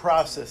 3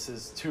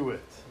 processes to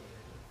it.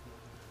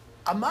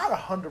 I'm not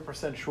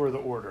 100% sure the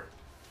order,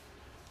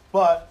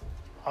 but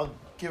I'll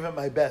give it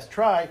my best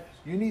try.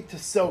 You need to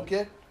soak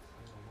it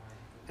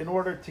in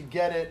order to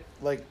get it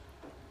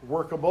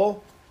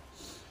workable.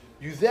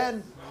 You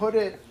then put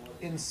it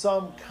in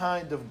some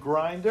kind of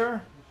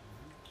grinder.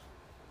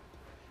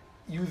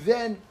 You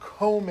then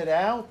comb it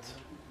out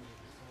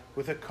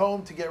with a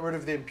comb to get rid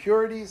of the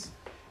impurities.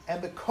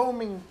 And the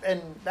combing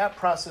and that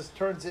process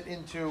turns it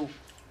into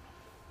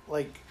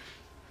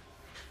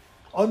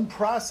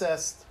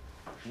unprocessed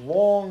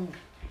long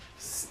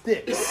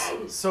sticks,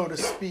 so to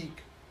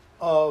speak,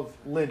 of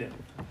linen.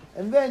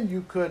 And then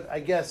you could, I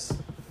guess,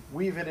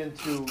 weave it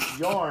into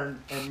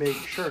yarn and make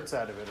shirts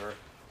out of it or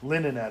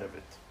linen out of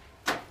it.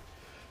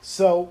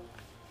 So,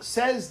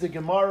 says the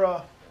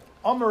Gemara,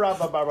 Amar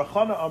Rabba bar bar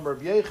Chana, Amar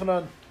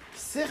B'Yochanan,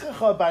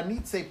 Sichecha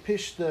ba'anitze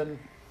pishtan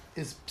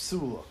is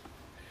psula.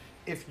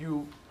 If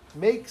you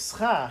make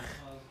schach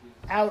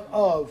out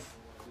of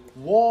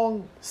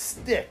long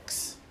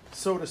sticks,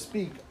 so to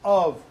speak,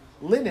 of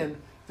linen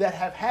that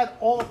have had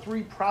all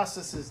 3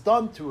 processes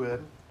done to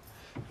it,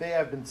 they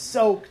have been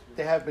soaked,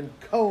 they have been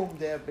combed,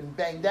 they have been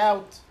banged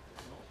out,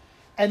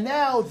 and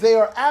now they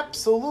are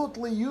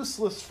absolutely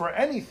useless for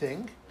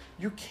anything.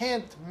 You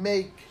can't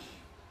make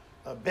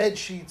bed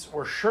sheets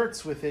or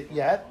shirts with it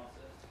yet,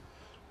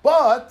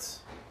 but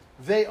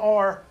they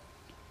are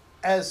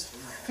as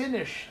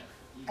finished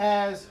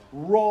as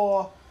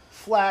raw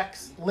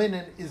flax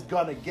linen is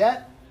gonna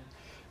get.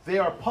 They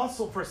are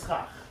puzzle for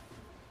schach.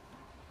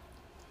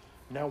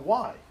 Now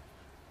why?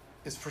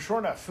 It's for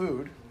sure not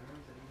food,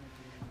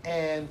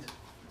 and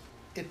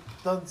it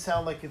doesn't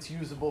sound like it's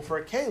usable for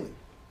a keli.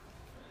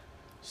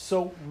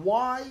 So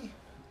why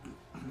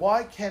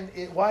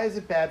is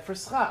it bad for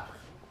schach?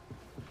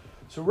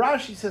 So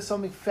Rashi says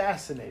something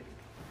fascinating.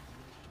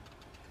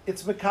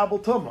 It's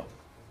mekabel tumah.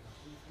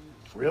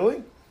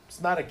 Really?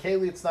 It's not a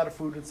keli, it's not a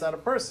food, it's not a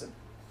person.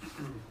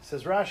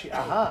 Says Rashi,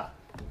 aha,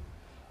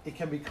 it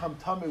can become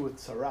tummy with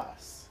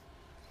saras.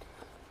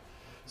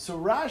 So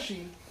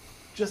Rashi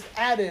just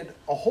added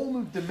a whole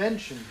new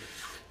dimension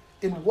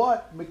in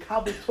what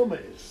mekabel tumah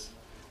is,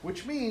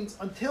 which means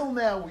until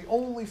now we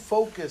only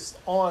focused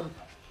on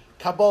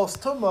kabbal's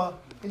tumah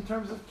in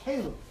terms of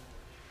kelim.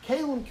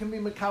 Kelim can be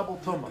mekabel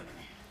tumah.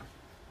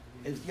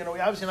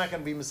 We're obviously not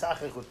going to be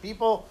mesachech with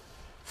people.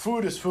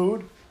 Food is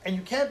food, and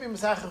you can't be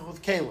mesachech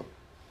with kelim.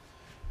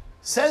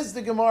 Says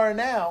the Gemara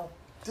now,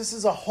 this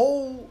is a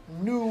whole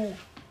new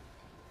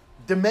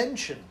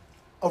dimension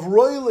of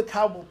royal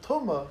kabul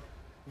tumah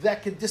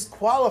that could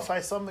disqualify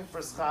something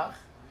for schach.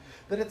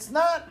 That it's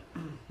not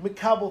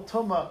mekabel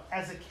tumah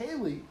as a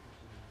keli,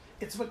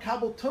 it's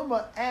mekabel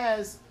tumah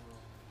as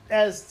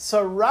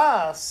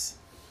saras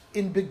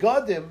in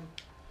begadim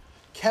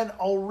can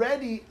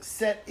already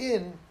set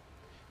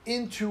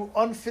into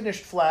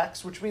unfinished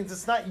flax, which means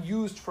it's not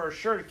used for a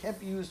shirt. It can't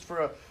be used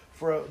for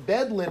a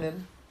bed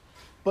linen.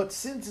 But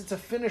since it's a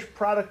finished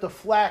product of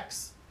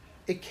flax,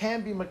 it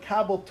can be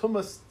makabel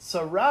tumas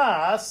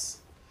saras.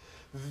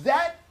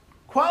 That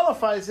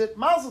qualifies it.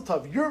 Mazel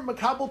tov, you're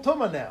makabel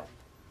tuma now.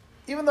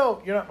 Even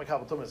though you're not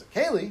makabel tuma as a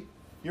keli,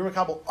 you're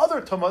makabel other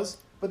tumas,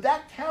 but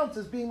that counts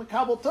as being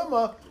makabel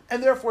tuma,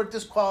 and therefore it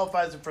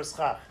disqualifies it for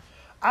schach.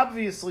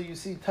 Obviously, you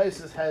see,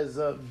 Taisus has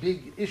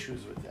big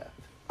issues with that.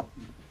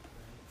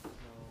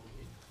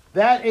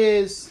 That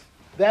is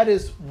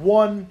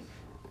one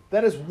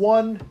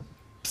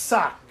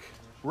psak.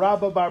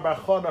 Rabba bar bar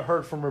Chana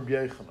heard from Rabbi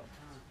Yochanan.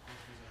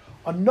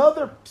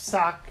 Another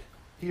psak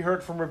he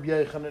heard from Rabbi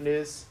Yochanan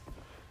is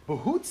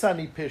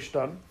behutzani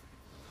pishtan,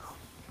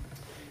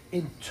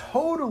 in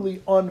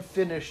totally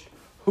unfinished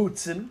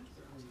hutzin,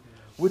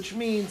 which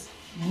means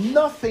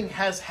nothing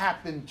has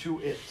happened to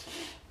it.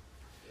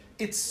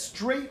 It's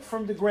straight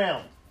from the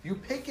ground. You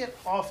pick it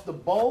off the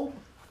bulb,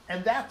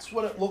 and that's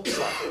what it looks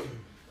like.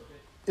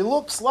 It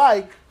looks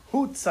like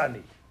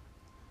hutzani.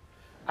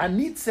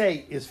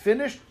 Anitze is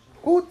finished.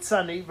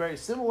 Hutzani, very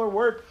similar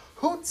word.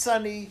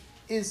 Hutzani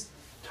is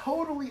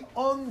totally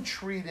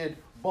untreated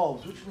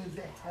bulbs, which means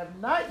they have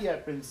not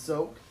yet been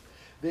soaked.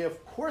 They,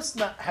 of course,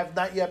 have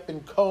not yet been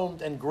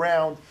combed and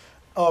ground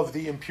of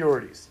the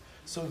impurities.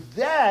 So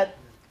that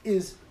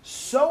is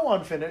so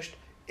unfinished.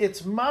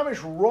 It's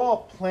mamish raw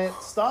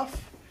plant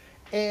stuff,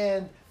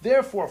 and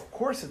therefore, of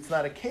course, it's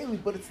not a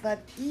keli, but it's not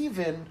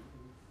even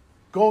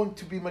going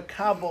to be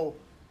makabel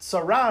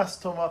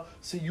saras toma,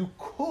 so you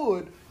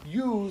could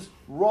use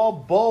raw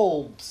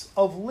bulbs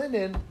of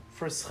linen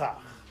for schach.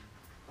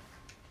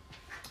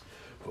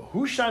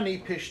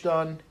 Hushani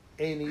pishtan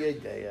eini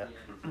yedeya.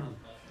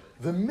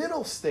 The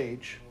middle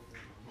stage,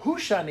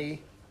 hushani,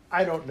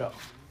 I don't know.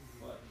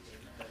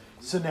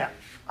 So now,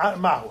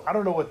 mahu, I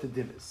don't know what the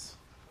din is.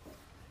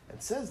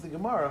 And says the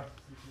Gemara,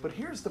 but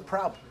here's the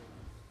problem.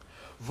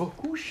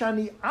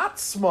 V'hushani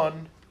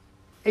atzman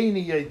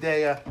eini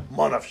yedeya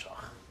manavshach.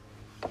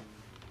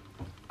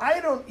 I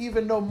don't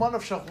even know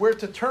manavshach where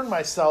to turn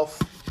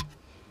myself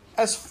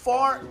as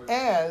far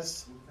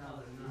as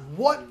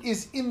what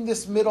is in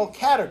this middle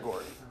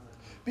category.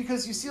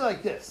 Because you see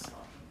like this.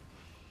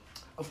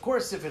 Of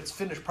course, if it's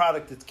finished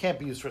product, it can't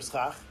be used for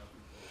schach.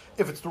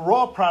 If it's the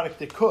raw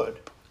product, it could.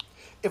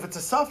 If it's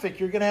a suffix,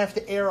 you're going to have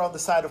to err on the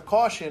side of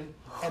caution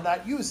and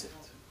not use it.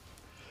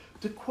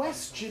 The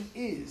question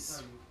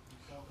is,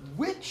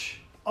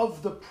 which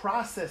of the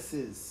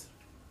processes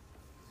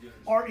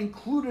are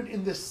included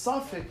in this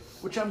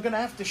suffix, which I'm going to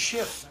have to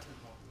shift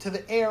to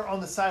the err on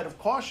the side of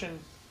caution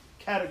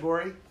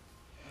category,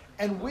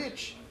 and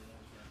which,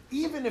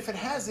 even if it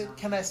has it,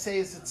 can I say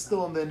is it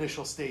still in the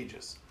initial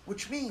stages?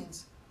 Which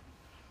means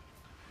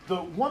the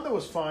one that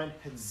was fine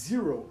had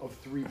 0 of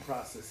 3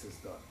 processes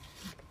done.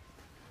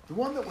 The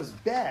one that was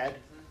bad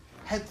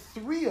had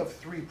 3 of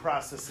 3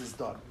 processes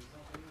done.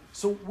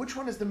 So which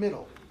one is the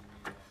middle?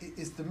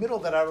 Is the middle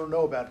that I don't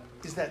know about,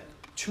 is that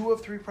 2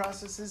 of 3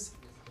 processes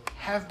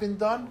have been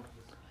done,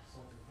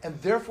 and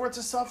therefore it's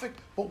a suffix,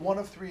 but 1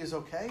 of 3 is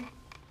okay?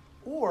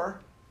 Or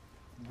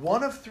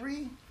 1 of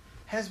 3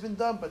 has been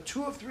done, but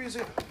 2 of 3 is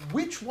okay?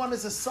 Which one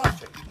is a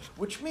suffix?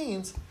 Which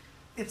means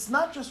it's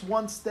not just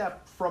one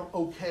step from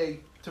okay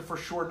to for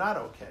sure not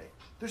okay.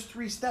 There's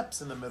 3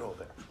 steps in the middle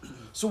there.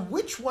 So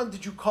which one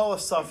did you call a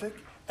suffix,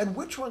 and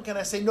which one can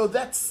I say, no,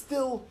 that's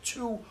still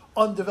too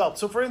undeveloped?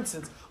 So for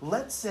instance,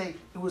 let's say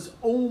it was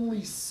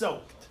only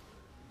soaked.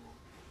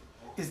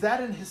 Is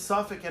that in his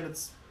suffix and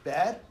it's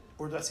bad?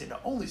 Or do I say, no,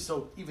 only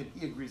soaked, even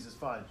he agrees is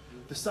fine.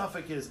 The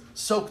suffix is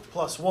soaked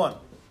plus one.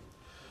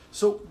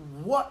 So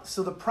what?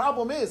 So the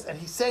problem is, and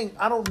he's saying,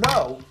 I don't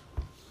know,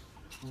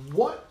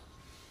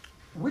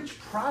 which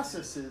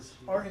processes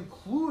are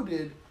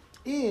included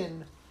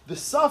in the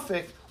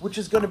suffix, which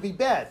is going to be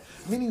bad.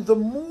 Meaning the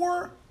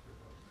more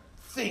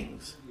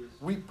things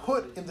we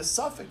put in the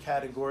suffix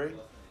category,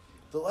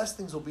 the less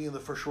things will be in the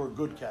for sure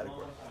good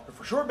category. The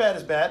for sure bad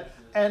is bad,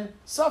 and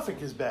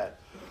suffix is bad.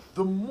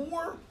 The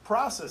more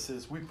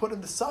processes we put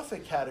in the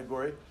suffix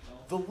category,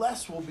 the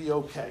less will be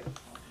okay.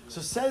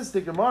 So says the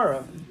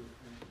Gemara,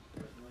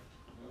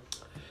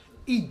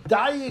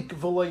 Idayik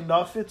v'loy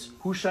nafitz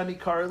hushani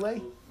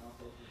karle.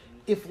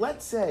 If,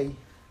 let's say,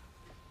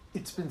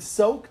 it's been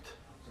soaked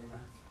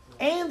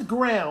and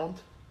ground,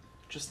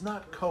 just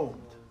not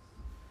combed,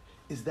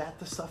 is that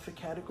the suffix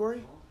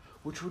category?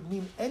 Which would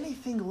mean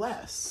anything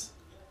less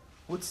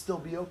would still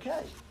be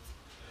okay.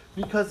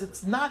 Because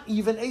it's not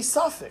even a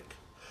suffix.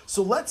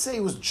 So let's say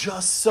it was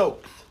just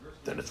soaked,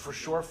 then it's for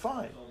sure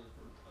fine.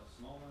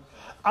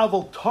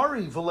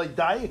 Avoltari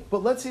v'leidayik,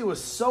 but let's say it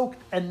was soaked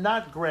and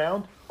not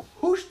ground,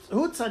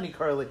 hutzani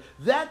karli,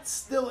 that's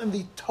still in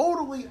the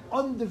totally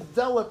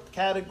undeveloped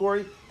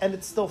category, and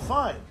it's still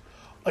fine.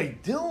 A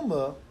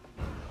dilma,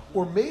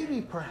 or maybe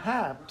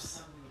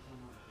perhaps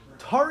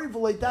tari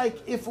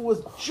v'leidayik, if it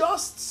was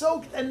just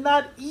soaked and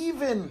not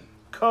even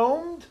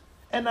combed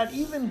and not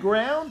even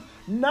ground,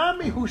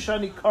 nami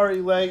hushani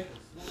karli.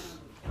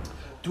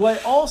 Do I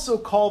also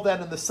call that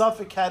in the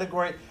suffix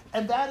category?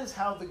 And that is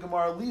how the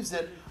Gemara leaves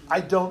it.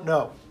 I don't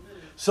know.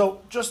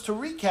 So just to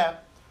recap,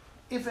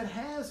 if it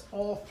has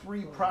all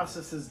three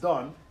processes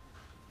done,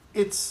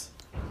 it's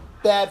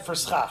bad for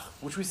schach,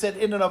 which we said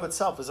in and of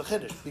itself is a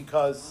chiddush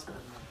because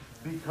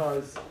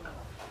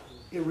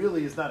it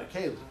really is not a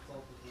keli.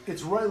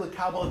 It's roy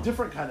lekabel, a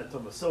different kind of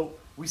tumah. So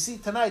we see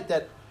tonight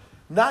that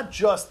not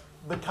just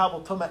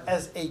mekabel tumah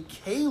as a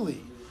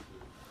keli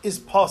is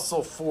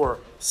possible for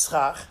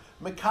schach.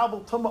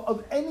 Mekabel tumah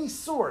of any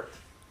sort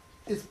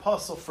is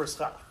possible for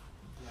schach.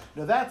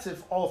 Now that's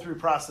if all three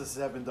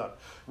processes have been done.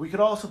 We could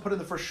also put in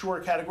the for sure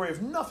category.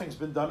 If nothing's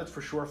been done, it's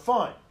for sure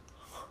fine.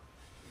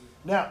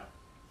 Now,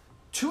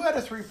 2 out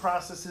of 3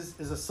 processes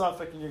is a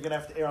suffix, and you're going to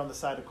have to err on the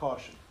side of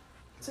caution.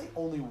 Let's say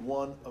only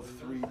 1 of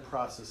 3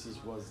 processes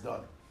was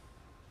done.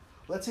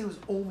 Let's say it was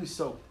only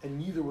soaked and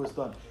neither was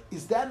done.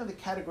 Is that in the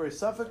category of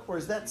suffix, or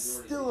is that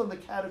still in the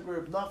category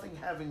of nothing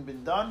having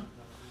been done?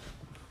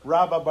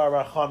 Rabba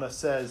Bar Chana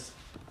says,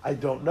 I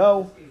don't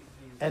know,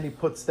 and he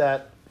puts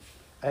that,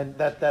 and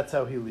that's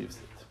how he leaves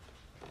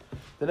it.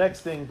 The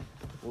next thing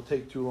will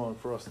take too long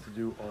for us to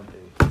do on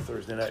a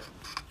Thursday night.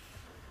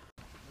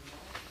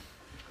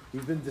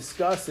 We've been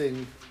discussing,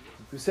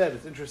 like we said,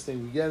 it's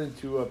interesting, we get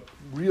into a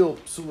real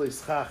psulei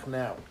schach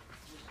now.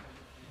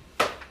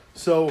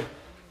 So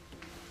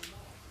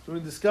we've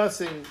been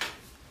discussing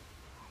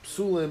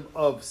psulim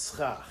of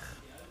schach.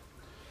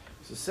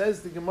 So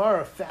says the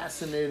Gemara,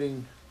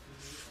 fascinating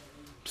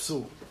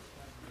psul.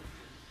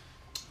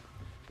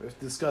 We have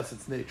to discuss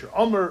its nature.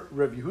 Amar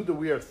Rav Yehuda,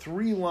 we are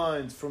 3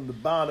 lines from the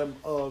bottom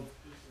of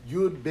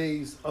Yud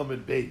Beis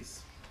Amud Beis.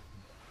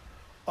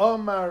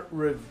 Amar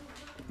Rav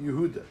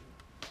Yehuda,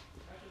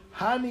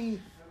 Hani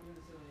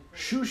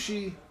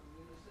Shushi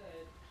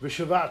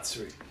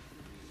V'Shavatzri.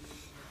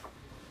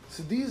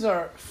 So these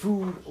are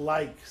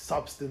food-like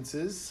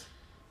substances,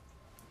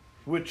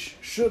 which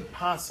should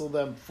passel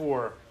them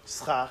for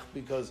schach,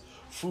 because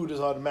food is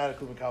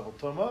automatically mekabel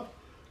tumah.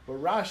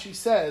 But Rashi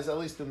says, at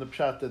least in the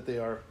pshat, that they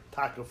are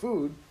taka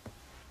food,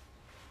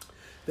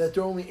 that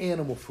they're only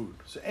animal food.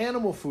 So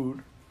animal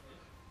food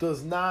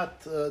does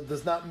not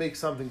make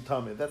something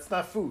tummy. That's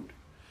not food.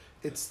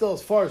 It's still,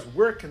 as far as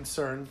we're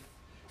concerned,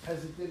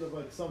 has a thing of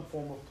like some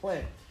form of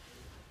plant.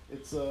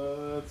 It's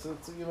a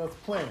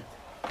plant.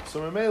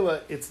 So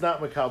Mamela, it's not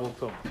mekabel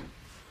tumah.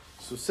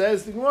 So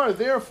says the Gemara,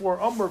 therefore,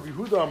 Amar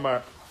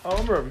Yehuda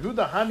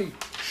Hani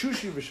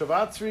Shushi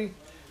V'Shavatzri,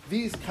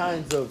 these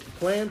kinds of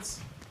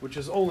plants, which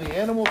is only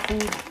animal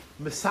food,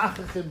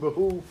 Mesachachin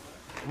Behu,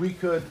 we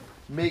could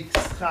make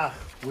schach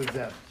with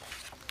them.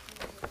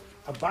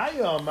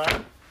 Abaya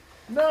Amar,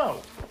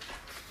 no.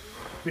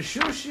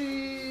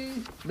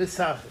 B'Shushi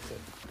Mesachachin.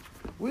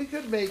 We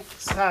could make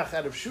schach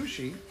out of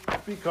shushi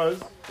because,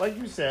 like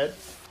you said,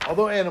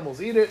 although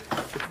animals eat it,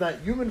 it's not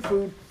human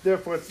food,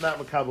 therefore it's not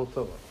mekabel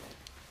tumah.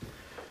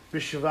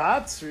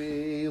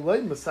 B'Shavatzri,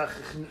 loy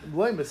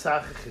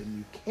mesachachin,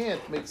 you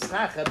can't make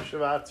schach out of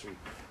Shavatzri.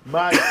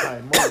 My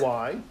time,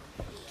 why?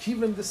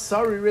 Kiven the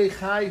sari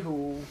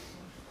reichaihu,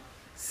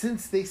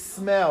 since they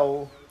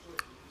smell,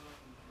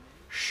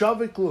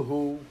 shavik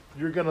lahu,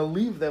 you're going to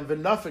leave them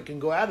v'nafik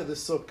and go out of the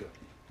sukkah.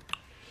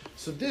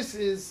 So this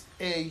is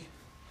a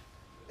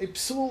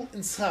psul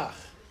in schach.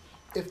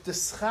 If the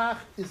schach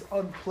is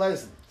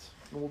unpleasant,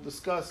 and we'll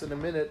discuss in a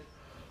minute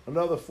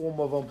another form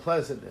of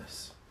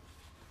unpleasantness,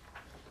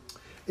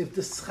 if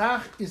the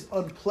schach is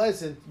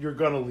unpleasant, you're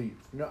gonna leave.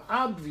 Now,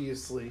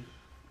 obviously,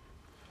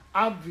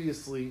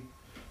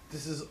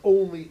 this is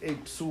only a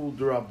psul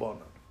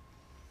d'Rabbanan.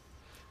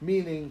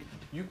 Meaning,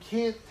 you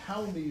can't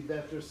tell me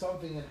that there's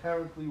something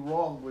inherently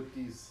wrong with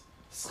these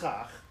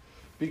schach,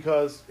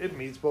 because it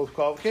meets both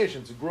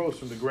qualifications. It grows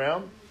from the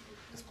ground,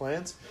 as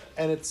plants,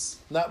 and it's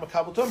not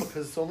makabel toma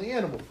because it's only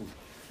animal food.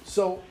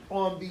 So,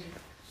 on the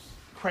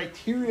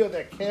criteria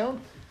that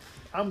count,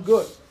 I'm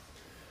good.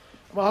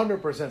 I'm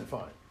 100%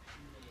 fine.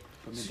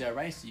 From the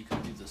deraisa, you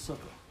can leave the sukkah.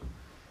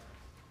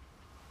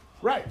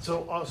 Right.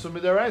 So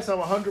midaraisa,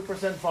 I'm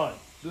 100% fine.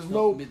 There's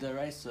no.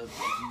 Midaraisa,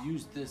 if you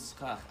use this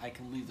schach, I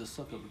can leave the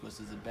sukkah because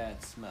there's a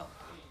bad smell.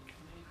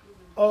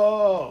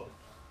 Oh.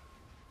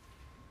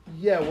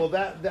 Yeah. Well,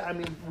 that I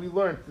mean, we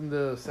learned in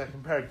the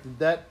second paragraph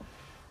that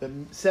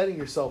setting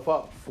yourself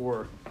up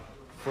for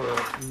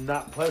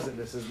not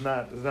pleasantness is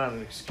not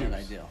an excuse. Not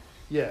ideal.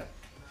 Yeah.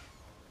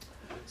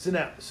 So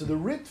the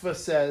Ritva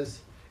says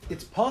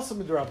it's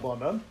possible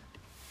d'Rabbanan,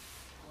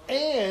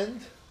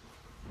 and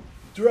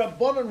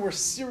d'Rabbanan were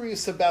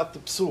serious about the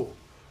psul,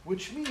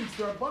 which means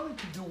d'Rabbanan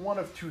could do one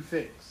of two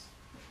things.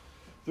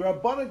 The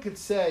Rabbanan could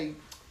say,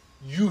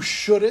 you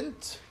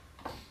shouldn't,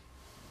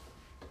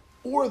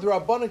 or the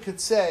Rabbanan could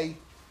say,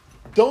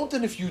 don't,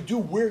 and if you do,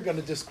 we're going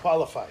to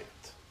disqualify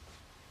it.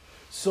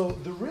 So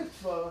the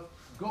Ritva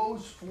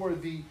goes for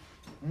the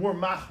more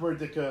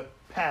machmerdika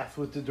path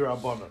with the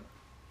Rabbanan.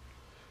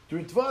 The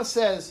Ritva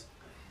says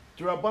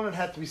the Rabbanan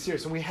had to be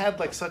serious, and we had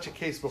like such a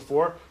case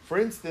before. For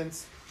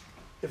instance,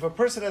 if a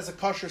person has a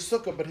kosher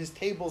sukkah but his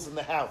table's in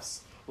the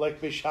house,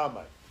 like Beis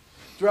Shammai,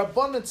 the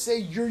Rabbanan say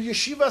your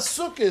yeshiva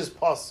sukkah is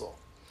pasul,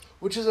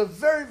 which is a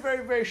very,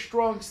 very, very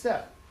strong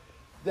step.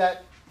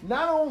 That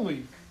not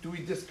only do we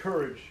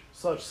discourage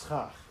such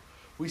schach,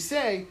 we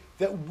say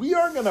that we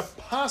are going to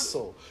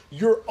pasul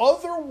your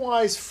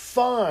otherwise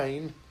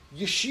fine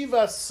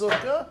yeshiva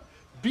sukkah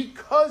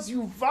because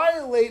you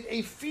violate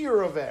a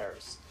fear of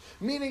ours.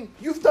 Meaning,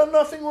 you've done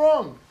nothing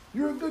wrong.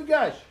 You're a good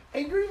guy.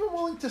 And you're even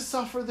willing to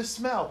suffer the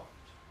smell.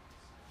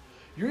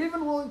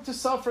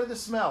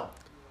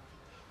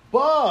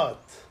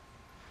 But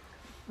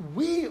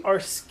we are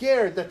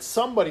scared that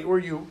somebody or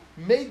you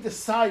may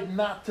decide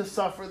not to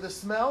suffer the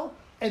smell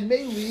and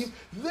may leave.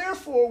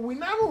 Therefore, we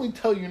not only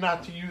tell you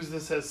not to use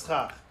this as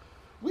schach,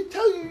 we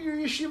tell you your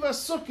yeshiva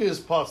sukkah is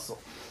pasul.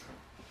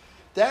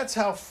 That's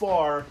how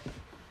far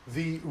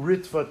the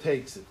Ritva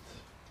takes it.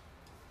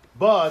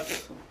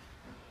 But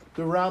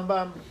the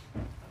Rambam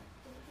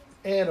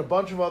and a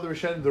bunch of other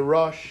Rishonim, the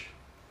Rosh,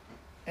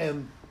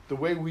 and the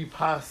way we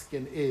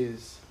paskin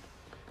is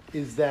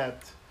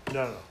that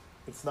no,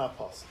 it's not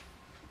possible.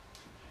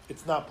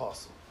 It's not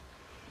possible.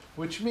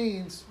 Which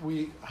means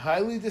we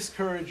highly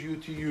discourage you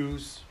to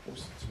use,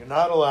 you're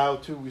not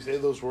allowed to, we say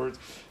those words,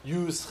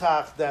 use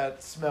schach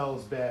that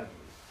smells badly.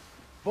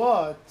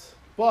 But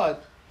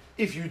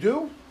if you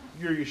do,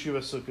 your yeshiva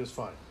sukkah is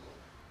fine.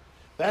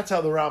 That's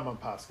how the Rambam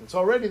paskin. So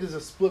already there's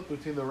a split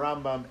between the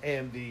Rambam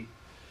and the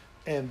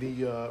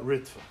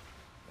Ritva.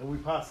 And we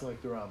paskin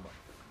like the Rambam.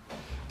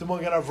 The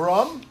Magen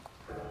Avram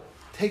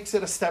takes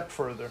it a step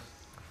further.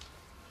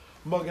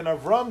 Magen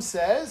Avram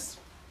says,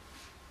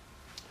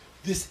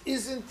 this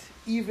isn't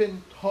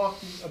even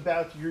talking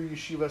about your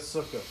yeshiva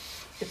sukkah.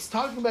 It's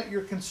talking about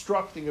your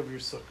constructing of your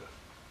sukkah.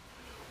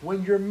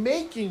 When you're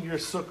making your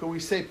sukkah, we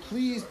say,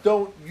 please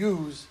don't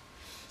use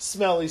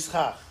smelly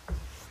schach.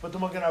 But the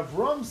Magen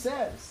Avram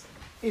says,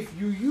 if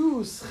you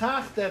use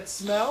schach that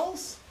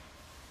smells,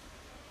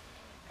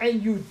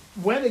 and you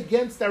went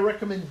against that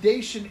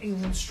recommendation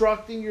in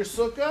constructing your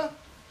sukkah,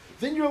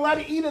 then you're allowed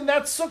to eat in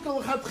that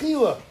sukkah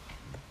l'chatchila.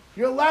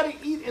 You're allowed to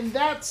eat in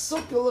that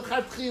sukkah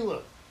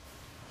l'chatchila.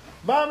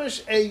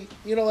 Mamish,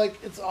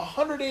 it's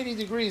 180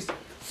 degrees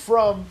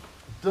from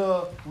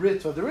the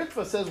Ritva. The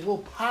Ritva says, we'll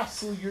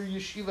passel your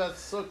yeshiva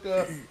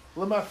sukkah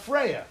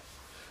l'mafreya.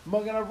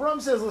 Magen Avram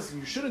says, listen,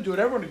 you shouldn't do it.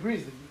 Everyone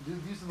agrees.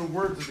 These are the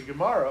words of the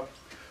Gemara.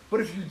 But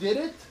if you did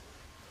it,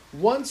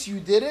 once you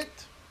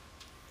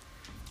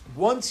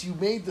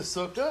made the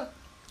sukkah,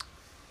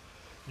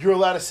 you're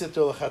allowed to sit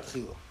there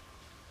l'chatchila.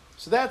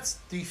 So that's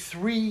the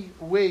three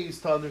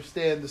ways to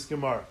understand this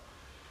Gemara.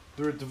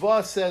 The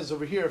Ritva says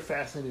over here a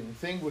fascinating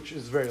thing, which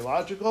is very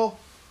logical.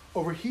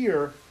 Over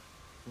here,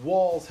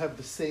 walls have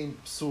the same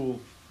psul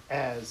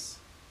as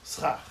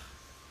schach.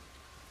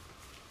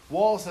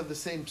 Walls have the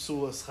same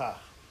psul as schach.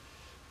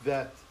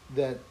 That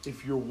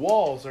if your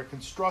walls are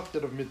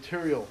constructed of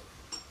material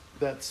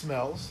that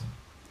smells,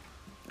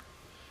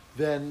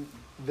 then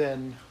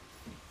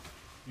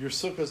your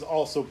sukkah is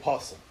also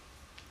pasul.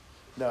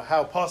 Now,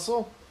 how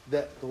pasul?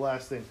 That the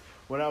last thing.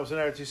 When I was in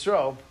Eretz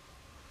Yisrael,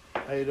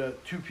 I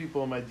had two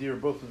people in my deer,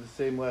 both with the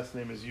same last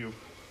name as you,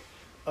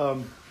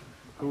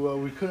 who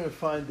we couldn't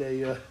find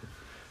only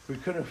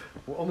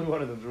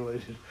one of them's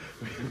related.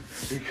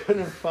 we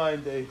couldn't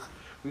find a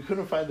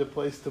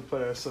place to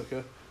put our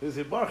sukkah. They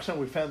said, Baruch Hashem,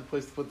 we found a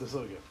place to put the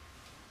sukkah.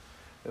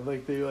 And they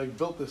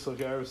built the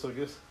sukkah, our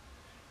sukkahs,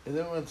 and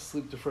then we went to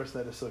sleep the first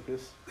night of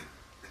sukkahs.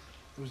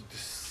 It was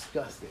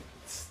disgusting.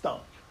 It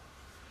stunk.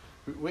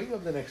 We wake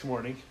up the next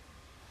morning.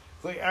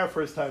 It's like our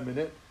first time in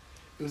it.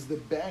 It was the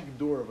back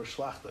door of a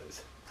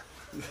shlachtais.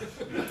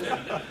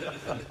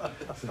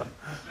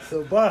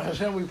 so Baruch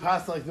Hashem, we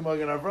passed like the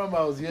Magen Avraham.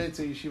 I was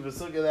Yaitse Yeshiva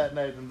Sukkah that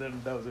night, and then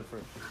that was it for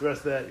the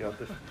rest of that.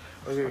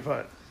 Okay,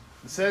 fine.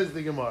 It says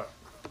the Gemara.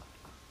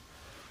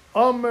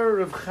 Omer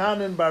Rav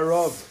Chanan bar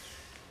Rava.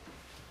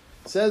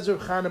 Says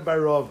Rav Chanan bar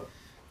Rava.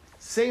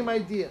 Same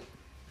idea.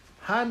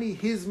 Hani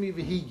Hizmi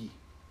Vehigi.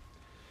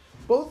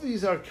 Both of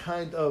these are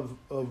kind of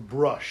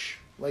brush,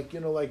 like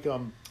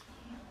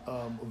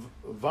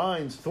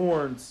vines,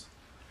 thorns.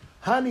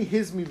 Hani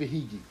Hizmi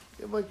Vehigi.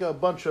 You have like a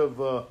bunch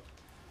of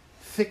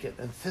thicket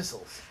and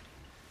thistles.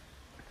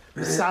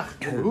 They're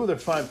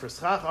fine for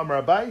schach.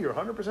 Amar Abai, you're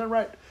 100%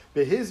 right.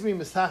 Behizmi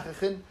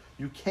misachachin.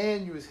 You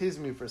can use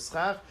hizmi for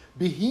schach.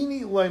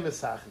 Behini loy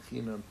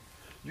misachachinun.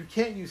 You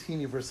can't use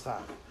hini for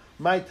schach.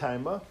 My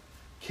timer.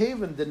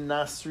 Kaven the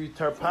nasri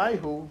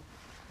tarpaihu.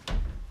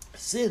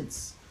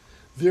 Since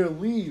their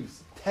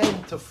leaves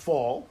tend to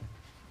fall,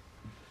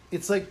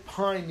 it's like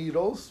pine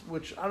needles,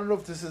 which I don't know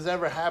if this has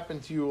ever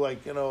happened to you,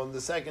 like, in the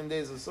second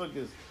days of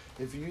Sukkot,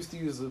 if you used to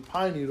use the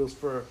pine needles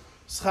for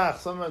schach,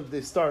 sometimes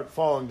they start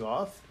falling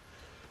off.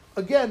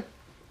 Again,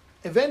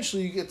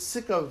 eventually you get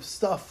sick of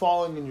stuff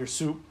falling in your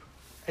soup,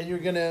 and you're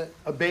going to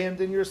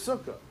abandon your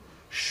sukkah.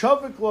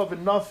 Shavik lov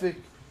and nafik,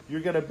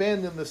 you're going to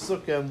abandon the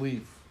sukkah and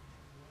leave.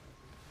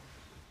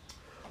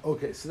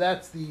 Okay, so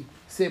that's the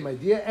same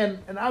idea, and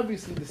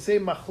obviously the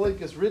same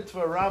machlekes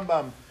Ritva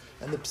Rambam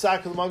and the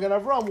Psak of the Magen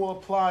Avraham will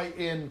apply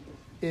in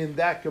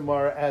that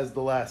Gemara as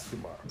the last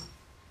Gemara.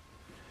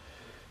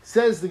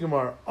 Says the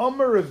Gemara,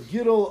 Amar of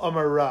Gidol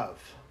Amar Rav,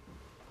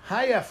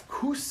 Hayaf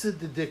Kusa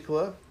de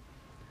Dikla,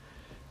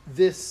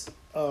 this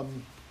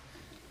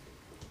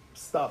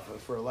stuff,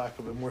 for a lack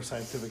of a more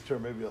scientific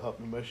term, maybe it'll help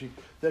me, Meshi,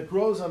 that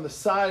grows on the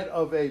side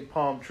of a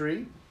palm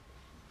tree.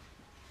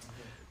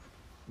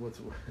 What's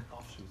the word?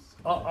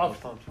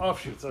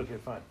 Offshoots, okay,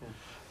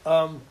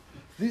 fine.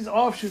 These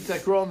offshoots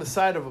that grow on the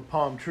side of a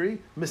palm tree,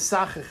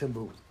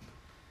 misachechimbu.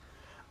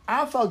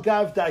 Afal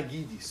gav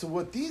dagidi. So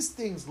what these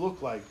things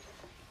look like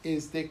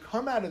is they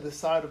come out of the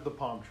side of the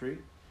palm tree,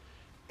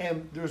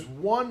 and there's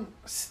one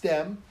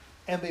stem,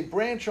 and they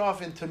branch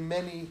off into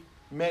many,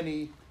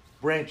 many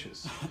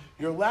branches.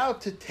 You're allowed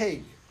to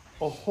take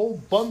a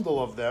whole bundle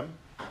of them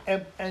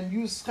and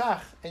use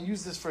schach, and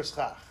use this for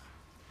schach.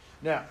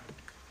 Now,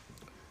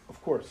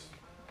 of course,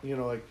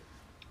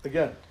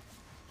 again,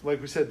 like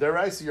we said,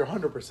 deraisa, you're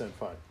 100%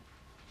 fine.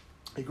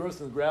 It grows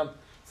in the ground.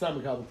 It's not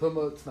mekabel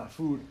tumah. It's not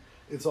food.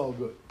 It's all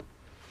good.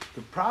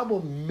 The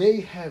problem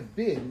may have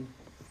been,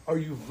 are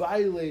you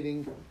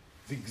violating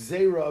the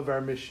gzeira of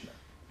our Mishnah?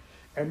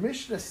 Our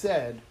Mishnah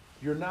said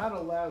you're not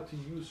allowed to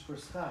use for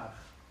schach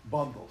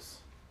bundles.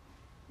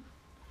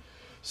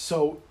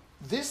 So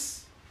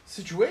this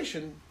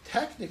situation,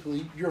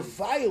 technically, you're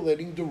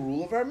violating the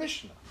rule of our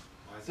Mishnah.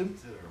 Why is it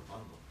considered a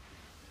bundle?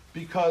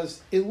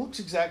 Because it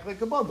looks exactly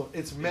like a bundle.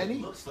 It's many.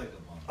 It looks like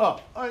a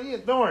bundle. Oh yeah,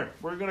 don't worry.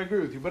 We're going to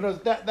agree with you. But no,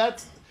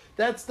 that's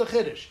the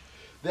chiddush.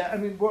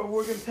 We're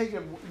going to take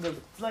it.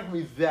 It's not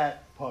going to be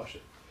that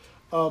pashut.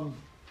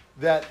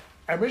 That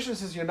our Mishnah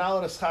says you're not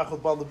allowed to schach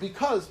with bundle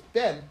because,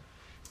 Ben,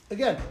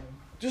 again,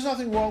 there's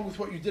nothing wrong with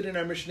what you did in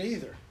our Mishnah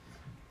either.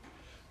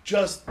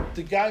 Just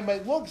the guy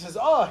might look and says,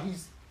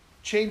 he's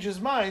changed his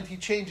mind. He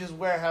changed his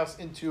warehouse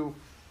into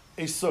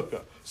a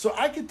sukkah. So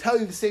I could tell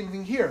you the same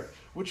thing here.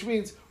 Which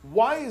means,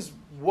 why is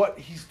what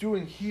he's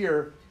doing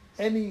here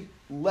any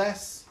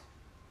less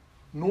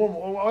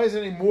normal, or why is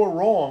it any more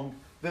wrong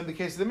than the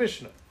case of the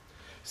Mishnah?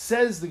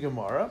 Says the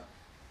Gemara,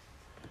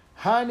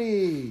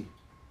 Hani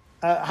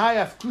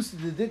hayaf kusi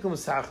dedikum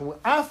sachem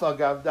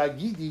afagav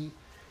dagidi,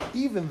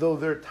 even though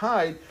they're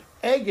tied,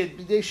 eged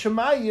b'dei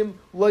shemayim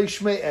lo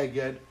yishmei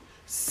eged,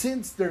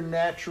 since they're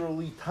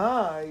naturally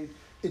tied,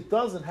 it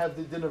doesn't have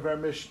the din of our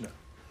Mishnah.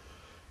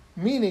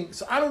 Meaning,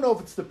 so I don't know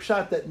if it's the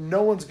pshat that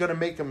no one's going to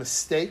make a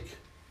mistake.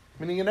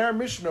 Meaning in our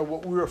Mishnah,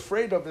 what we're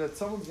afraid of is that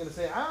someone's going to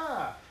say,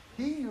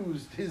 he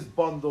used his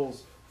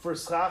bundles for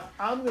schach,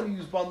 I'm going to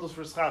use bundles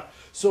for schach.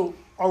 So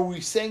are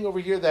we saying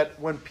over here that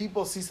when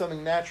people see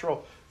something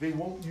natural, they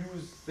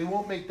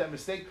won't make that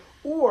mistake?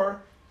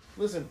 Or,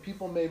 listen,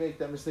 people may make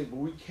that mistake, but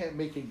we can't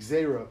make a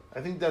gzeira.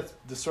 I think that's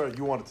the story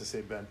you wanted to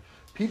say, Ben.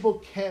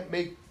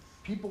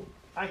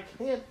 I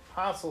can't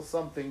passel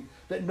something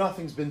that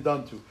nothing's been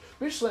done to.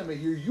 Mishlema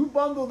here, you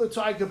bundled it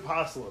so I could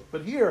passel it.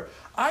 But here,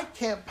 I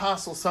can't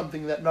passel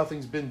something that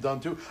nothing's been done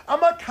to. I'm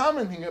not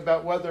commenting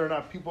about whether or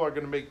not people are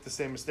going to make the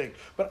same mistake.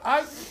 But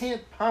I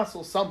can't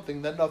passel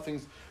something that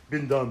nothing's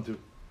been done to.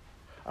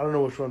 I don't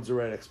know which one's the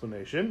right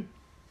explanation.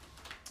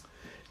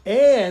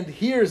 And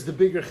here's the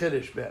bigger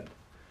chiddush, Ben.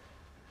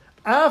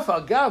 Af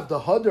agav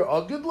the hadar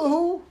agid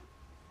lahu,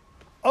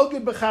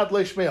 agid b'chad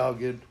leishmei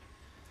agid.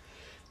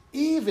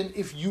 Even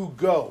if you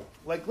go,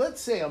 like let's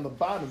say on the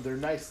bottom they're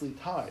nicely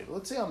tied.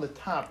 Let's say on the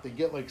top they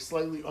get like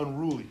slightly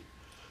unruly.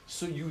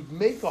 So you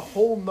make a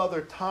whole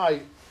nother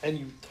tie and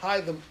you tie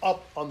them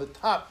up on the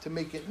top to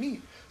make it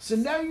neat. So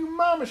now you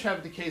mamish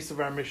have the case of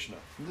our Mishnah.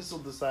 And this will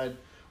decide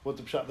what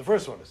the pshat the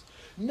first one is.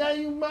 Now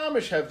you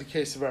mamish have the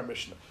case of our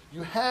Mishnah.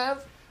 You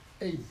have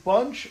a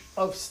bunch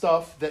of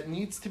stuff that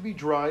needs to be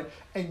dried,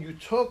 and you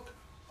took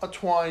a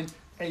twine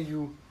and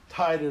you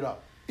tied it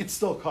up. It's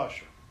still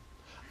kosher.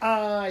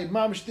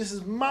 Mamish, this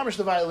is mamish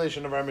the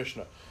violation of our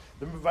Mishnah.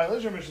 The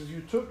violation of our Mishnah is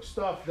you took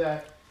stuff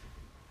that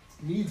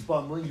needs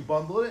bundling, you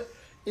bundle it.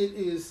 It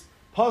is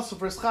possible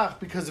for schach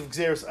because of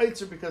Gzeres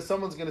Eitzer, because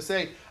someone's going to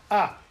say,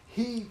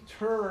 he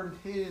turned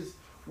his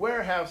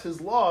warehouse,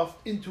 his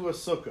loft, into a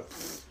sukkah.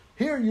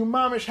 Here, you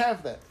mamish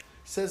have that.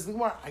 Says the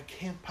Gemara, I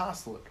can't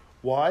passel it.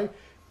 Why?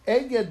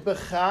 Eged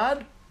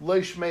bechad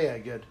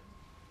loishmei eged.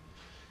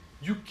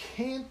 You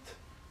can't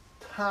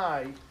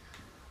tie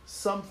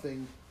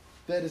something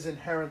that is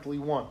inherently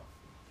one.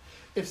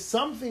 If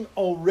something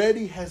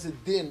already has a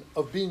din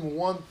of being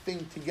one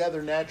thing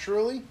together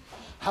naturally,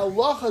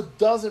 halacha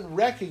doesn't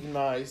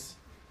recognize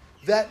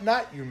that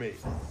knot you made.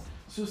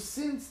 So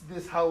since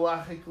this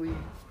halachically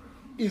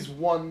is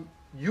one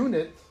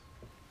unit,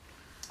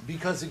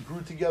 because it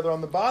grew together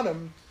on the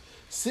bottom,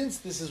 since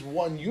this is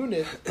one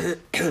unit,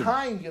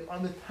 tying it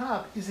on the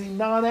top is a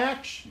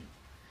non-action.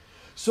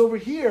 So over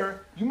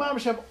here, you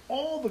mamish have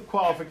all the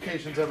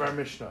qualifications of our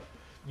Mishnah.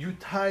 You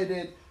tied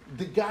it,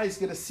 the guy's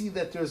going to see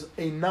that there's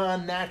a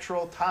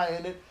non-natural tie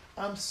in it.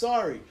 I'm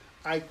sorry,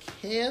 I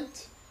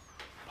can't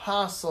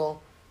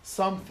passel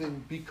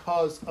something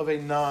because of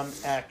a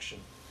non-action.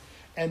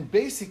 And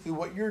basically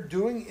what you're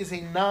doing is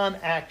a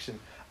non-action.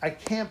 I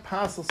can't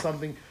passel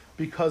something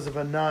because of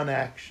a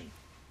non-action.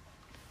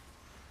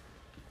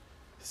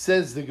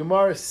 Says the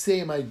Gemara,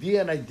 same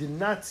idea, and I did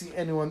not see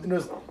anyone.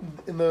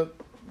 The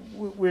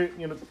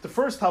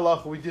first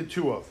halacha we did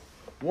two of.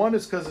 One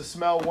is because of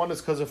smell, one is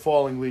because of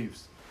falling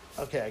leaves.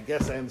 Okay, I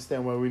guess I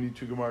understand why we need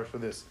two Gemaras for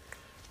this.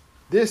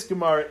 This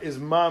Gemara is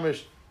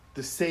mamish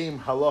the same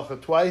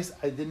halacha twice.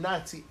 I did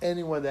not see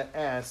anyone that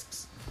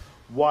asks,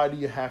 why do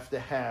you have to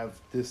have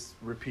this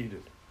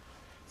repeated?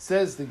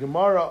 Says the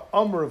Gemara,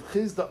 Amr of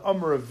Chizda,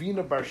 Amr of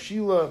Vina Bar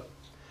Shila,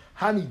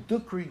 Hani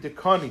Dukri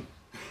Dekani.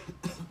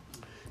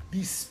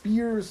 These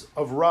spears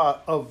of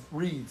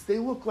reeds, they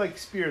look like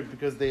spears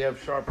because they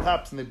have sharp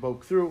tops and they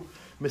poke through.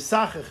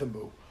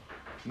 Mesachechembu.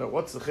 No,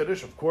 what's the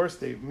chiddush? Of course,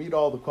 they meet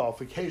all the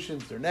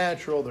qualifications. They're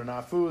natural. They're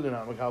not food. They're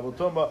not makabel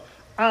tumba.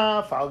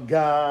 Af al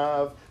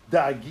gav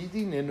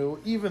da'agidi ninu.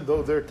 Even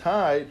though they're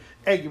tied,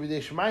 eged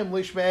b'dei shemayim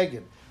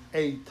lishme'egin.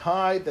 A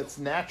tie that's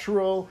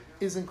natural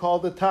isn't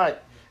called a tie.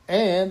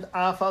 And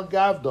af al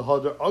gav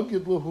da'hadar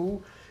agid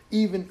lahu.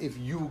 Even if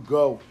you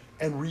go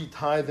and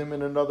retie them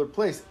in another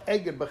place,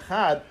 eged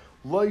b'chad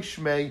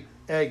loishmei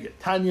eged.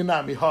 Tanya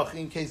nami hach.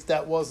 In case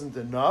that wasn't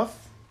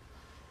enough,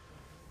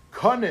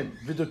 kanim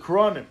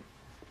v'dekronim.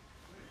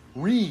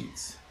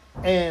 Reeds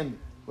and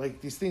like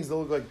these things that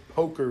look like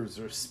pokers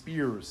or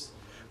spears.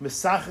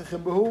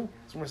 Mesachechim behu.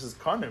 Someone says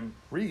kanim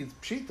reeds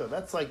pshita.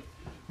 That's like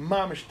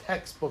mamish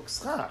textbook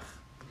schach.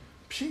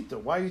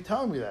 Pshita. Why are you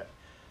telling me that?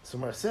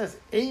 Someone says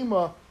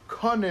ema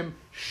kanim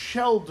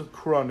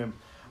sheldekronim.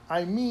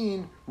 I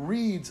mean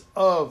reeds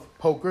of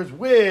pokers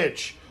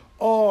which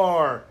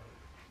are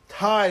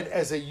tied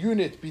as a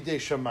unit bidei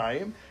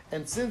shamayim.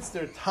 And since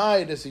they're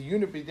tied as a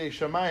unit bidei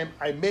shamayim,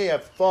 I may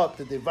have thought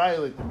that they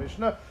violate the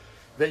Mishnah,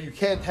 that you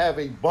can't have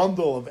a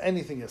bundle of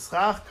anything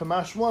eschach,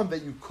 kamash one,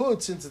 that you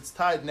could since it's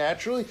tied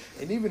naturally,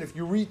 and even if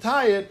you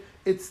retie it,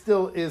 it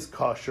still is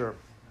kosher.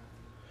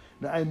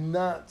 Now, I'm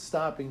not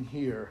stopping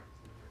here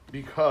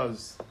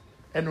because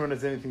anyone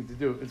has anything to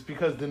do. It's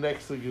because the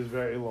next week is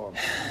very long.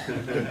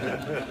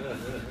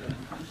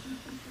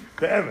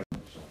 Be'emet.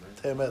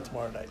 Te'emet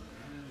tomorrow night.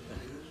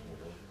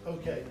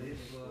 Okay.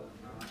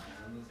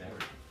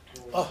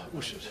 Oh,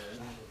 we should.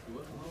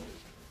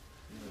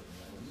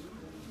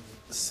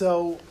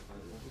 So,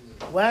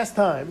 last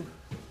time,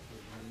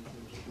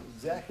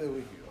 exactly a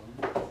week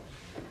ago,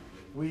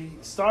 we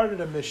started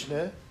a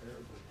Mishnah,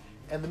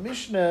 and the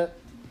Mishnah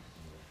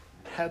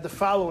had the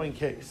following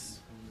case.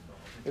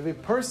 If a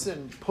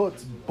person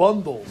puts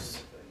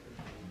bundles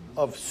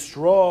of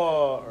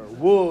straw or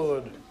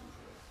wood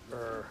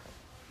or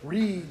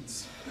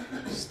reeds,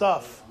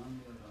 stuff,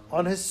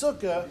 on his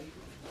sukkah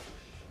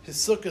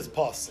is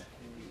possible.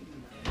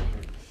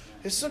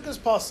 His sukkah is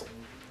possible.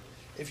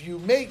 If you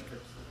make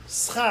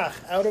schach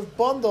out of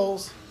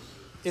bundles,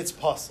 it's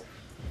possible.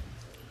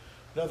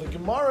 Now the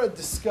Gemara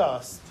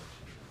discussed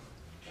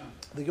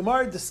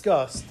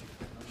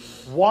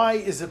why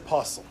is it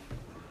possible?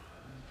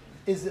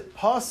 Is it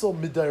possible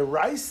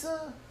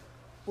midairaisa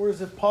or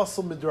is it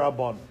possible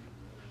midrabanan?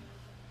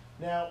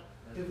 Now,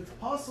 if it's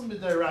possible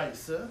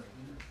midairaisa,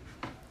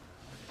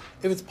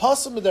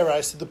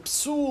 the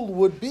psul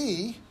would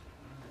be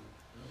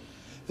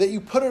that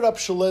you put it up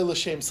shalei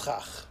l'shem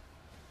schach.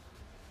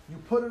 You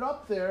put it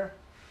up there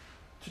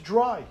to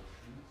dry.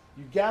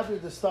 You gather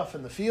the stuff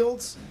in the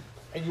fields,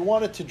 and you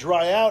want it to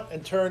dry out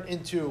and turn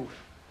into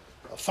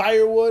a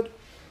firewood.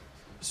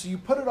 So you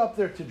put it up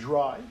there to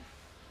dry.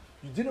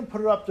 You didn't put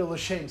it up there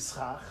l'shem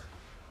schach,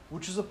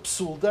 which is a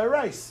psul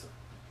d'oraisa.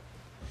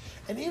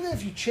 And even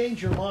if you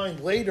change your mind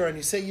later and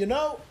you say,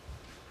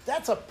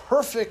 that's a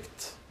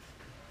perfect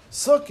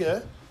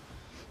sukkah,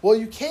 Well,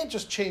 you can't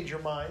just change your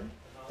mind.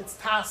 It's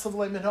tasav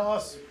le'min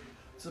ha'asu.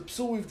 It's a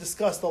psul we've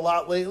discussed a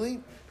lot lately.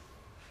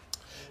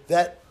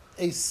 That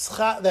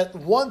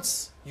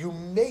once you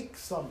make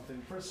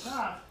something for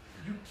schach,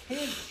 you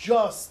can't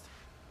just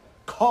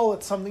call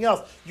it something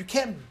else. You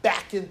can't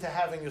back into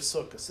having a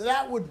sukkah. So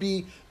that would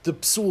be the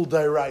psul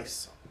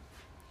d'oraisa.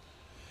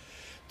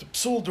 The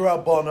psul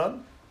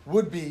d'Rabbanan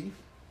would be,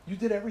 you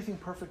did everything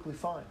perfectly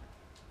fine.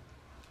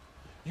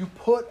 You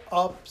put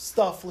up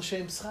stuff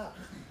l'shem schach.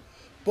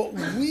 But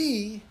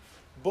we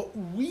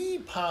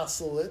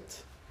passel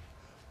it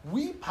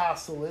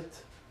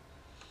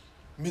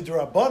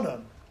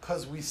midrabanan,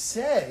 because we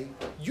say,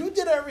 you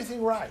did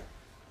everything right.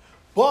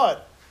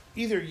 But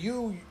either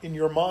you, in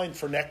your mind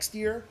for next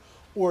year,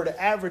 or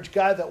the average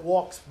guy that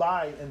walks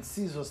by and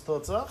sees us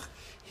totzach,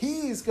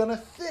 he's going to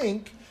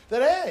think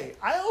that, hey,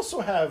 I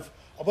also have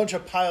a bunch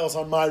of piles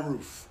on my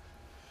roof.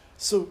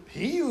 So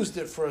he used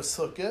it for a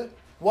sukkah.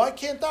 Why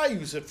can't I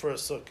use it for a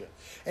sukkah?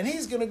 And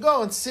he's going to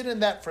go and sit in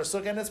that for a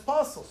sukkah, and it's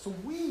possible. So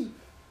we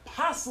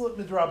passel it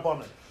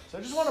midrabanan. So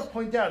I just want to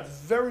point out,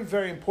 it's very,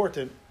 very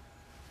important.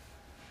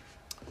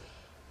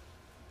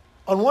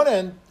 On one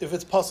end, if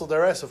it's passel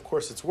d'oraisa, of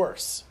course it's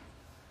worse.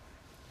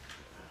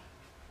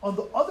 On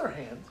the other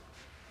hand,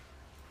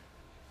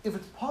 if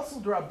it's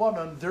passel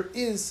d'Rabbanan, there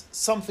is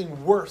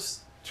something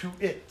worse to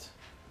it.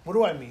 What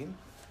do I mean?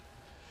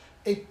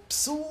 A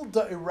psul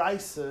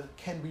d'oraisa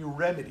can be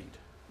remedied.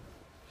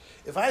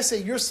 If I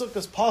say your sukkah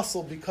is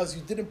passel because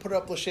you didn't put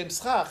up l'shem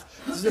schach,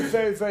 this is a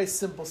very, very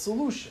simple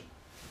solution.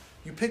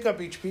 You pick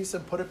up each piece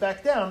and put it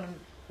back down, and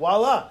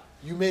voila,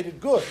 you made it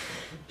good.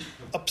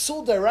 A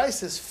psul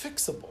d'oraisa is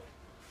fixable.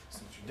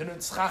 Since you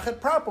didn't schach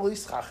it properly,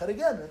 schach it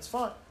again, it's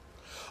fine.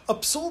 A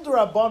psul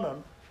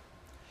d'Rabbanan,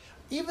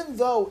 even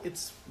though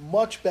it's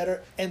much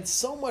better, and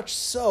so much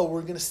so,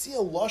 we're going to see a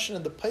lashon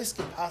in the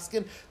Peskin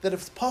Paskin that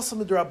if it's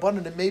passel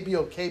d'Rabbanan, it may be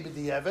okay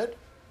b'di'evet.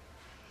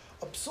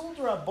 A psul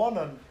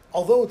d'Rabbanan,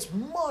 although it's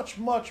much,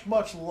 much,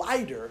 much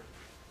lighter,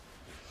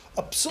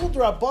 a psul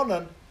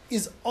d'Rabbanan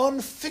is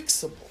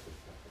unfixable.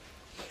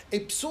 A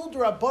psul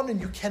d'Rabbanan,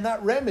 you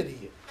cannot remedy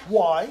it.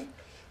 Why?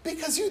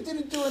 Because you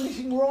didn't do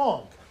anything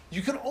wrong.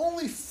 You can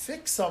only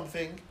fix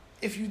something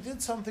if you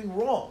did something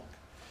wrong.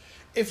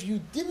 If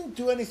you didn't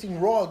do anything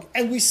wrong,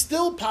 and we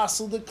still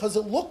passeled it because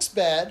it looks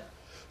bad,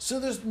 so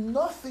there's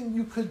nothing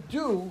you could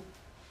do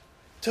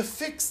to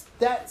fix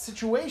that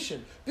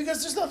situation,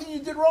 because there's nothing you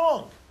did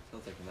wrong.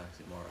 Sounds like an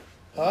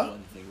oxymoron. Huh? There's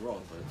anything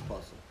wrong, but it's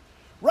possible.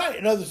 Right.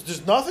 In other words,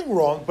 there's nothing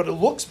wrong, but it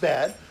looks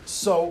bad.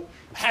 So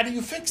how do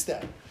you fix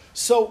that?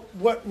 So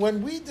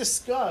when we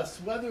discuss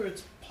whether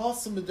it's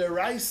passel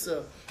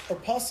mid'oraisa or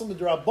passel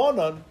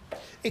midrabanan,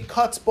 it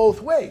cuts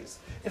both ways.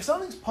 If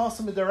something's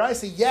passel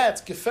mid'oraisa, yeah,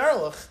 it's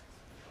geferlich,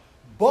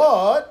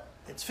 but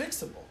it's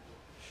fixable.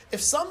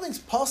 If something's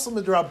passel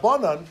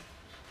midrabanan,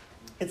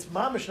 it's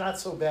mamish not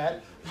so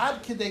bad.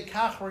 Ad kidei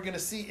kach, we're going to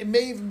see, it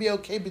may even be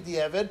okay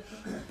b'di'evet,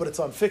 but it's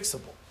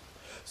unfixable.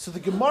 So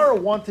the Gemara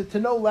wanted to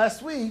know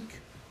last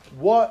week,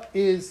 which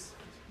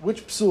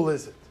psul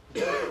is it?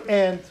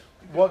 And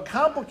what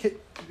complicate...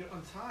 You can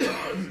untie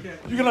it.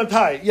 You can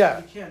untie it, yeah.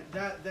 You can't.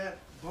 That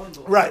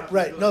bundle.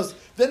 Right. No,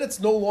 then it's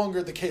no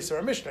longer the case of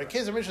our Mishnah. The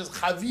case of our Mishnah is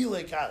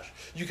chavile kash.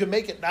 You can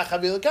make it not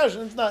chavile kash,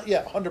 and it's not,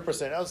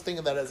 100%. I was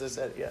thinking that as I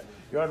said,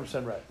 you're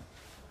 100% right.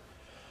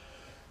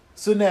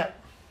 So now,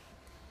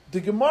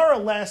 the Gemara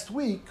last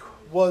week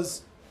when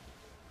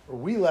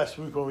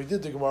we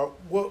did the Gemara,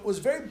 was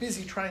very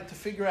busy trying to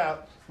figure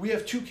out, we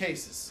have two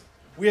cases.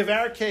 We have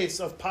our case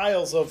of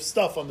piles of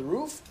stuff on the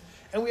roof,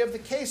 and we have the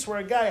case where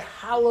a guy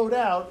hollowed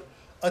out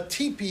a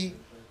teepee,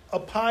 a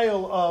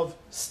pile of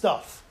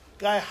stuff.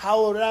 Guy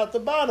hollowed it out the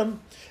bottom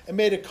and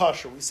made it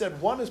kosher. We said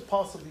one is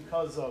possible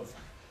because of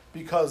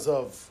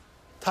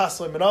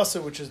tasle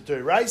menasa, which is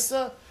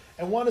d'oraisa,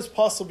 and one is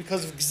possible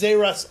because of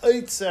gzeras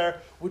oitzer,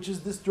 which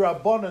is this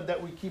drabanan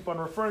that we keep on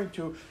referring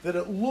to, that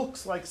it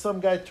looks like some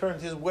guy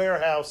turned his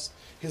warehouse,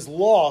 his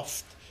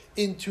loft,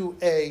 into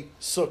a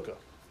sukkah.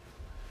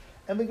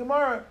 And the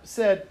Gemara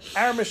said,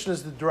 our Mishnah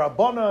is the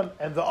drabanan,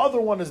 and the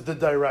other one is the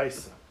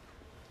d'oraisa.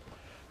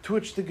 To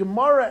which the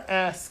Gemara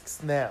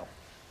asks now,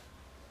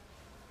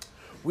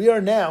 we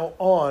are now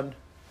on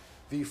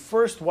the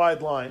first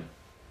wide line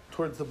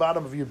towards the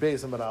bottom of Yud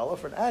Beis Amud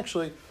Aleph, and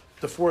actually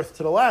the fourth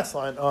to the last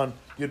line on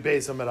Yud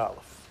Beis Amud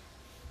Aleph.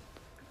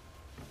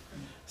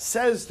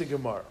 Says the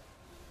Gemara,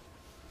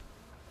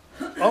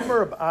 Amar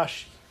Reb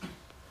Ashi,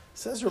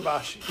 says Reb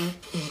Ashi,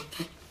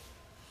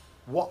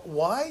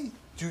 why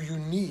do you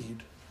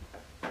need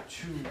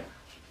to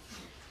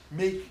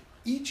make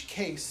each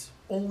case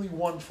only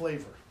one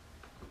flavor?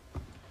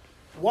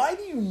 Why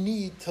do you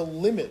need to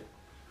limit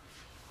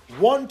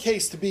one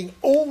case to being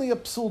only a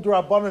psul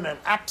d'Rabbanan and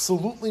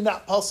absolutely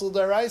not passel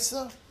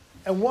d'oraisa,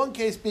 and one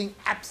case being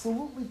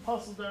absolutely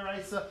passel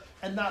d'oraisa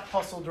and not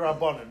passel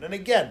d'Rabbanan? And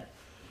again,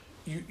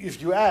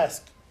 if you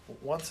ask,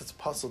 once it's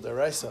passel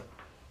d'oraisa,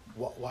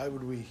 why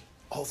would we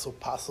also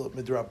passel it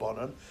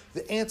midrabbanan?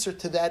 The answer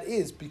to that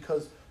is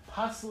because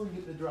passeling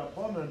it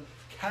midrabbanan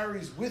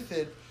carries with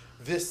it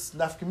this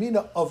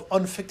nafkamina of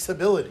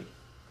unfixability.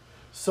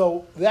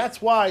 So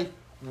that's why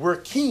we're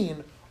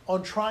keen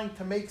on trying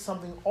to make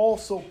something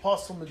also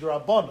pasul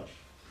midrabanan.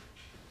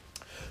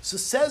 So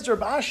says Rav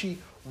Ashi,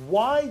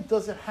 why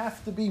does it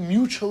have to be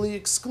mutually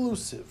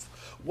exclusive?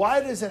 Why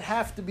does it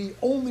have to be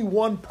only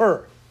one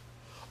per?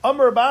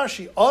 Amar Rav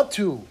Ashi,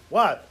 atu,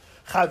 what?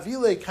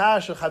 Chavile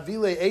kasha,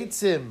 chavile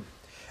eitzim.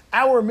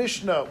 Our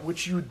Mishnah,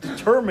 which you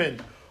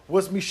determined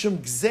was mishum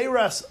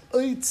gzeras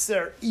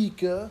eitzer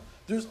ika,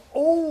 there's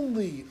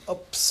only a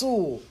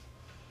psul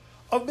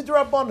of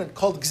midrabanan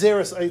called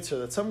gzeras eitzer,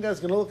 that some guy's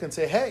going to look and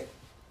say, hey,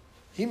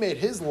 he made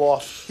his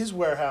loft, his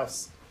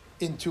warehouse,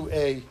 into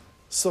a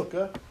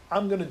sukkah.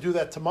 I'm going to do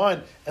that to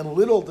mine. And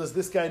little does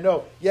this guy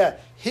know, yeah,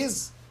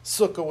 his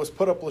sukkah was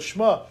put up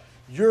lishma,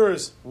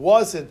 yours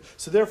wasn't.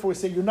 So therefore we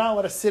say you're not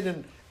allowed to sit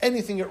in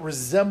anything that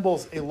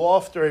resembles a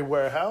loft or a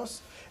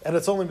warehouse, and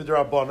it's only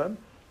midrabanan.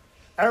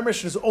 Our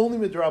mission is only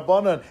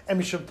midrabanan,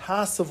 and mishum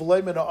tasav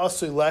leimena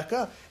asui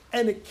leka,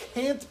 and it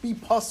can't be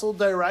pasul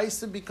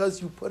deraisa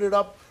because you put it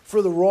up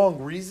for the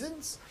wrong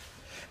reasons.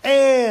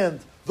 And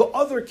the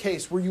other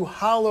case where you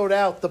hollowed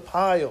out the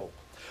pile,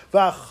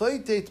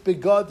 v'achaytet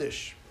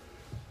begadish,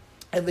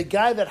 and the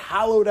guy that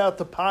hollowed out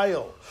the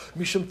pile,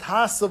 mishum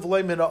tasav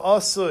leimena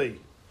asui,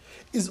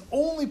 is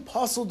only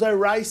pasul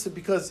deraisa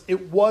because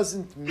it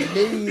wasn't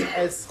made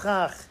as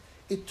schach,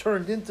 it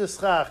turned into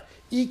schach.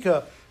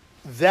 Ika,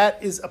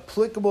 that is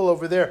applicable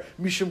over there,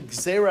 mishum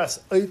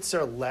gzeras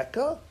eitzer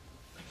leka,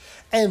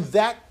 and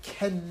that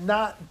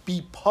cannot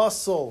be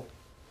pasul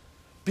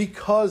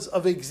because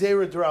of a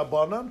gzera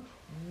d'Rabbanan.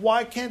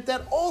 Why can't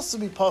that also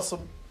be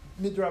pasul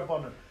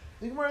midrabbanan?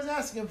 The Gemara is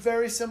asking a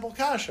very simple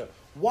kasha.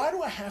 Why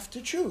do I have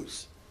to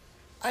choose?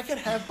 I can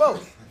have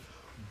both.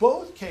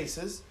 Both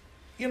cases,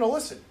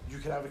 listen, you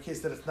can have a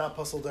case that it's not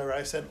pasul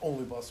deraisa and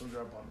only pasul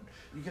midrabbanan.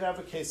 You can have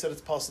a case that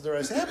it's pasul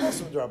deraisa and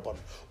pasul midrabbanan.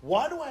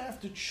 Why do I have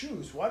to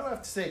choose? Why do I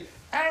have to say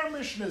our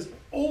Mishnah is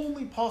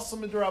only pasul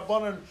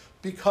midrabbanan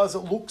because it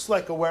looks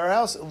like a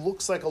warehouse, it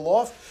looks like a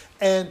loft,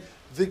 and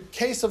the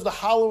case of the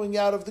hollowing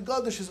out of the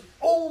Gadish is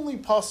only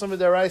pasul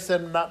midaraisa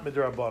and not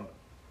midrabanan?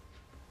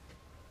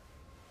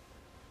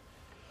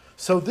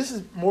 So this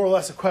is more or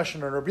less a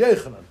question on Rabbi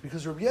Yochanan,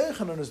 because Rabbi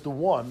Yochanan is the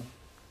one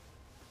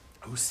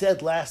who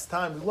said last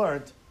time we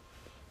learned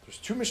there's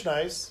two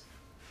Mishnayos,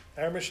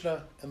 our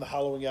Mishnah and the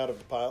hollowing out of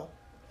the pile,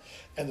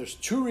 and there's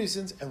two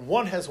reasons, and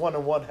one has one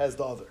and one has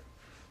the other.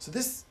 So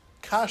this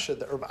kasha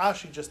that Rav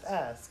Ashi just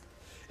asked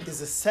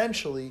is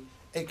essentially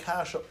a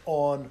kasha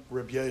on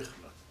Rabbi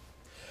Yochanan.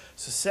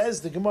 So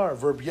says the Gemara,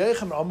 Rabbi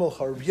Yochanan Amalcha,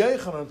 Rabbi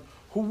Yochanan,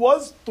 who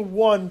was the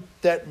one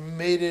that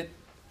made it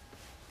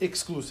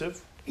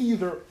exclusive,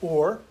 either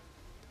or.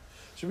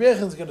 So Rabbi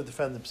Yochanan is going to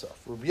defend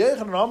himself. Rabbi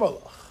Yochanan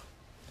Amalach,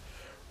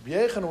 Rabbi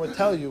Yochanan would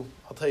tell you,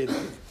 I'll tell you the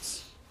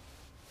difference.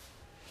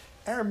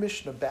 Our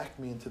Mishnah backed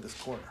me into this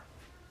corner.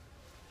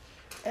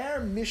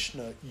 Our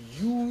Mishnah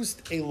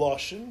used a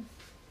lashon.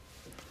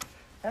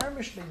 Our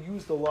Mishnah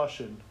used a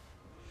lashon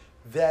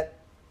that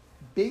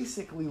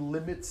basically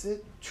limits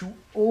it to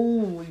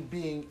only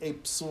being a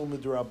psul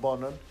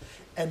midrabanan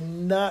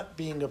and not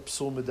being a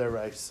psul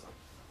midaraisa.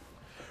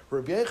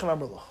 Rabbi Yochanan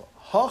Amar Lacha,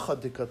 Hacha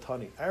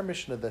dikatani, our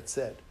Mishnah that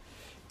said,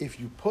 if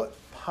you put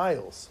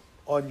piles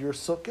on your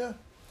sukkah,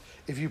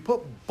 if you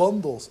put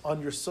bundles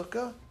on your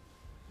sukkah,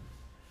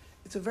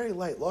 it's a very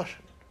light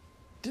lashon.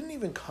 Didn't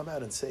even come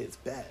out and say it's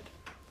bad.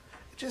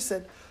 It just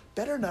said,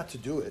 better not to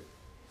do it.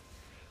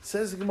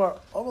 Says the Gemara,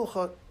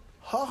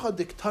 Hacha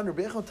diktan,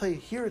 Rabbi Yochanan tell you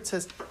here it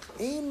says,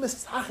 Ein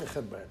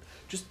mesachechem b'hem.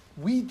 Just,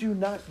 we do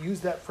not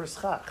use that for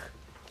schach.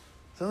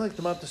 Sounds like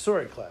the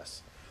Montessori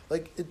class.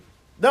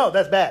 No,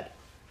 that's bad.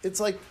 It's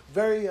like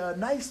very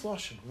nice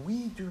lashon.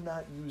 We do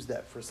not use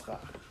that for schach.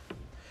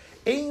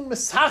 Ein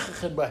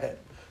mesachechem b'hem.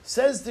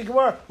 Says the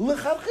Gemara,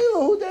 L'chadchila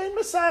hu dein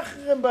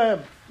mesachechem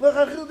b'hem.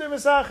 L'chadchila dein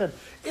mesachem.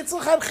 It's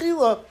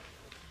l'chadchila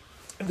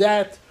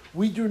that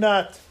we do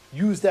not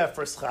use that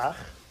for schach.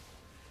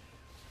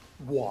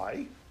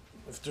 Why?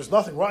 If there's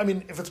nothing wrong,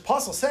 if it's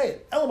pasul, say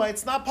it. Elamai,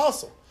 it's not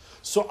pasul.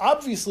 So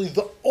obviously,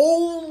 the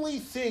only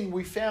thing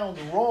we found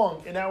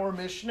wrong in our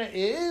Mishnah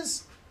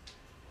is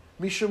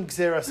mishum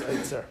gzeras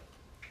eitzer.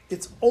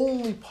 It's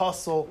only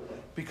pasul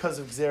because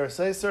of gzeras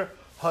eitzer.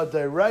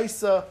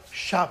 Hadairaisa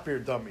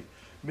shapir dami.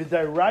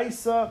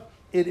 Midairaisa,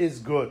 it is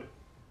good.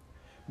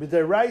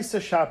 Midairaisa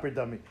shapir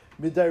dami.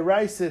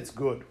 Midairaisa, it's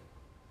good.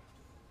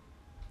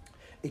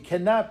 It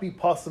cannot be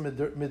pasul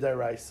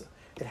midairaisa.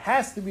 It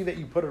has to be that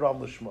you put it on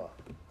lishma.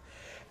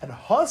 And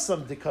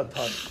hasam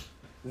dikatani,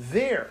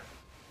 there,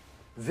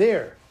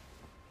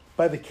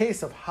 by the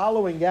case of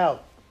hollowing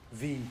out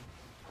the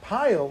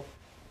pile,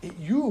 it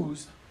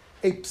used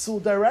a psul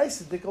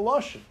daraisa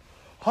dikaloshin.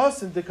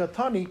 Hasam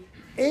dikatani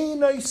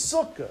einay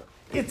sukkah.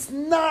 It's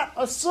not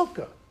a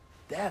sukkah.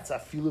 That's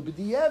afilu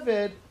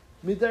b'di'eved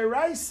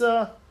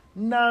midaraisa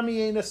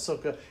nami ain't a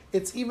sukkah.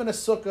 It's even a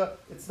sukkah.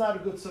 It's not a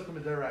good sukkah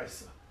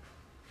midaraisa.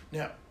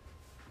 Now,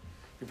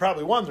 you're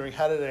probably wondering,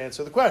 how did I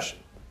answer the question?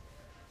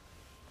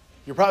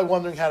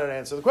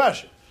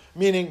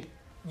 Meaning,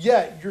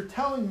 yeah, you're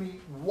telling me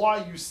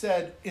why you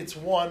said it's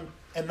one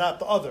and not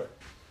the other.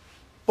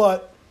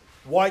 But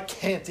why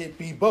can't it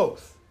be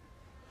both?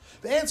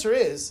 The answer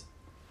is,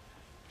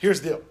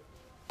 here's the deal.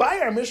 By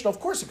our Mishnah, of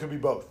course it could be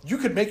both. You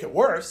could make it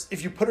worse.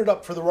 If you put it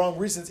up for the wrong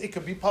reasons, it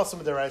could be pasul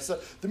midaraisa.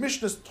 The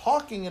Mishnah is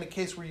talking in a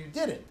case where you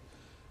didn't.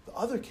 The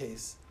other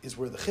case is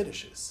where the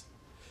chiddush is.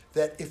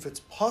 That if it's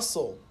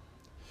pasul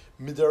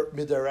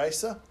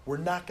midaraisa, we're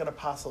not going to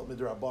pasul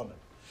midarabbanan.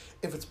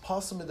 If it's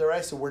pasul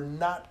midaraisa, we're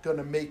not going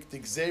to make the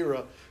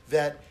gzeira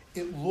that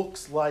it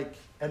looks like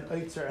an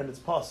eitzer and it's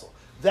pasul.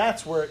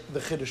 That's where the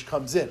chiddush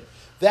comes in.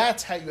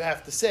 That's how you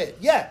have to say it.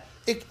 Yeah,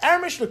 our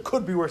Mishnah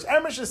could be worse.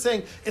 Our Mishnah is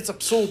saying it's a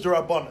psul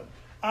d'rabbanan.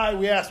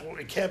 We asked, well,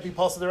 it can't be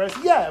pasul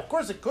d'oraisa. Yeah, of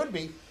course it could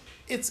be.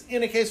 It's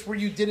in a case where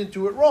you didn't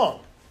do it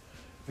wrong.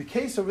 The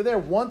case over there,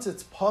 once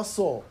it's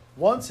pasul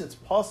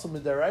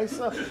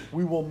midaraisa,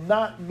 we will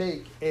not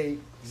make a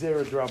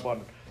gzera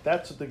d'rabbanan.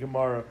 That's what the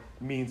Gemara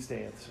means to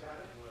answer.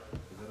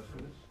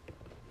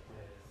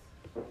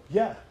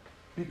 Yeah,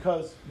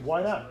 because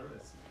why not?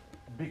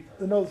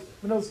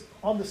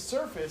 On the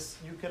surface,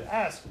 you could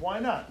ask, why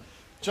not?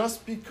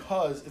 Just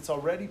because it's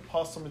already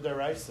pasul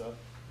midaraisa,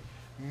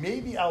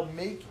 maybe I'll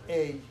make,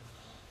 and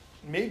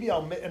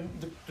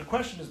the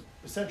question is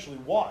essentially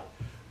why.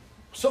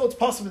 So it's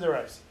pasul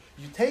midaraisa.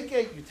 You take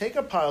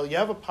a pile, you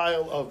have a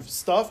pile of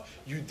stuff,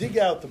 you dig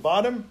out the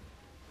bottom,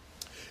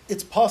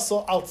 it's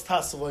pasul al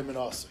t'tasavle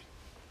minasi.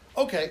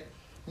 Okay,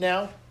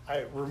 now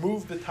I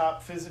removed the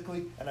top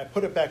physically and I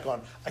put it back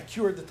on. I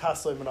cured the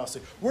tasavle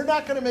minasi. We're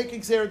not going to make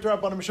gzeira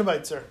d'rabbanan mishum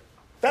eitzer.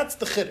 That's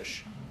the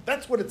chiddush.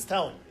 That's what it's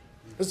telling me.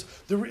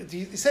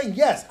 He's saying,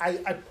 yes,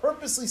 I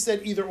purposely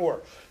said either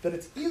or. That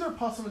it's either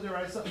pasul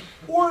midaraisa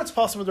or it's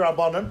pasul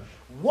midrabbanan.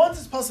 Once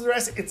it's pasul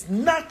midaraisa, it's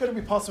not going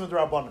to be pasul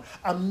midrabbanan.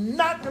 I'm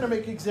not going to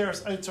make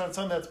gzeras on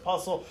something that's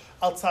pasul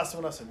al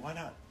t'tasavle minasi. Why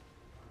not?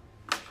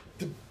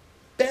 The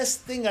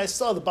best thing I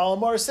saw, the Baal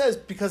Amar says,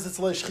 because it's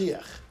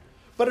leishchiach.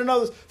 But in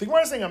others, the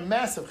Gemara is saying a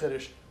massive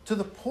chiddush to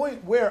the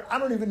point where I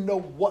don't even know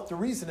what the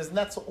reason is, and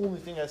that's the only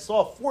thing I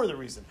saw for the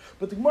reason.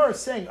 But the Gemara is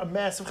saying a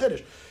massive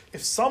chiddush.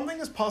 If something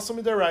is pasul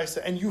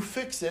midaraisa and you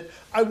fix it,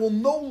 I will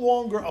no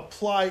longer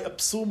apply a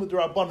psul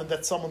midrabbanan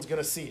that someone's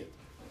going to see it.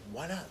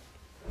 Why not?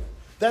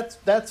 That's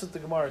what the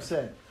Gemara is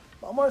saying.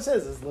 The Gemara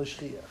says it's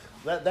l'shchiach.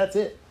 That's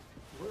it.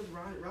 What did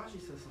Rashi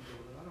says something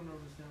with it? I don't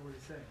understand what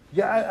he's saying.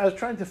 Yeah, I was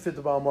trying to fit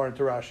the Baal Mar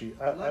into Rashi.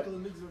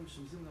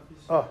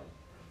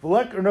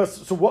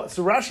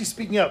 So Rashi's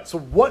speaking out. So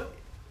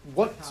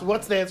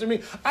what's the answer? I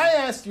mean, I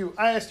asked you,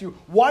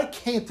 why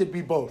can't it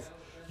be both?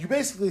 You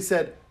basically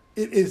said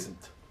it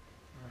isn't.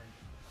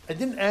 I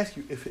didn't ask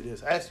you if it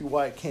is. I asked you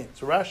why it can't.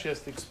 So Rashi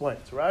has to explain.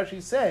 So Rashi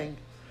is saying,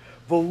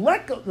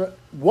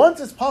 once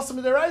it's pasul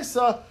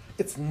midaraisa,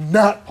 it's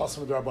not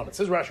pasul midrabbanan. It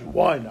says Rashi,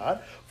 why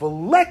not?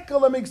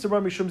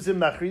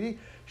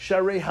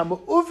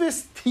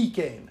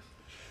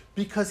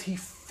 Because he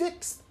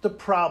fixed the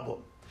problem.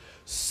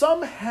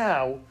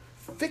 Somehow,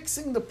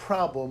 fixing the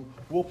problem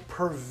will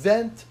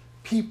prevent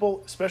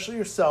people, especially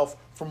yourself,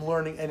 from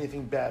learning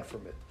anything bad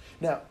from it.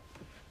 Now,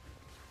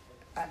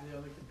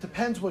 it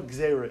depends what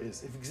gzeira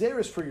is. If gzeira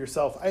is for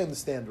yourself, I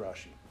understand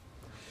Rashi.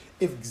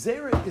 If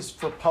gzeira is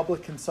for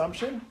public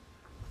consumption,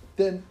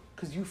 then,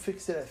 because you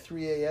fixed it at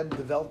 3 a.m.,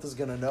 the Welt is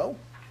going to know.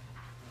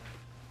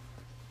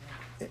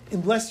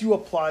 Unless you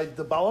applied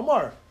the Baal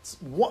Amar.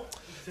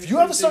 If you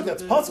have a sukkah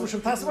that's possible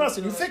from Tasmaras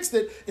and you fixed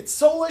it, it's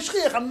so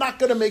leishchiach, I'm not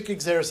going to make a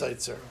gzeira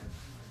sitzer.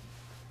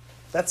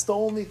 That's the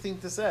only thing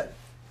to say.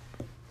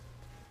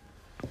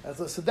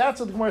 So that's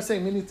what the Gemara is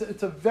saying. I mean,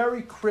 it's a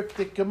very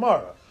cryptic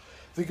Gemara.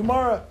 The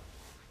Gemara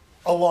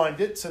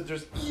aligned it, said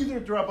there's either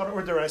d'rabbanan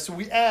or d'oraisa. So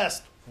we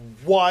asked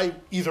why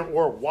either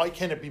or, why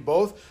can't it be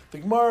both? The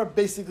Gemara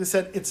basically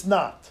said it's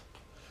not.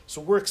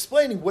 So we're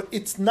explaining what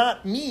it's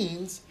not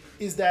means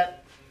is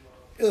that,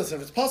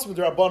 listen, if it's pasul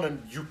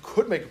d'rabbanan, you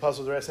could make a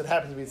pasul d'oraisa. It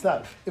happens to be it's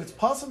not. If it's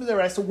pasul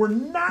d'oraisa, we're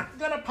not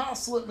going to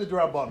pasul it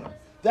midrabbanan.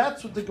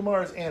 That's what the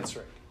Gemara is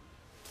answering.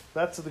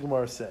 That's what the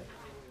Gemara is saying.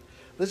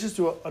 Let's just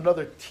do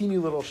another teeny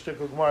little shtick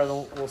of Gemara, and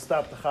then we'll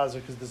stop the chazer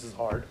because this is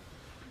hard.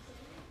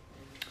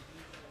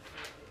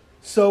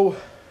 So,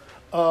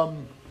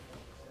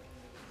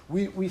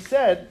 we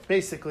said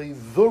basically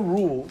the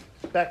rule,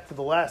 back to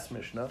the last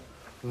Mishnah,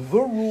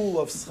 the rule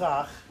of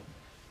schach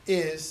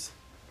is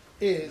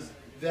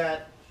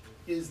that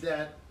if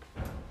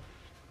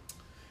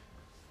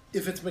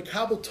it's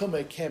mekabel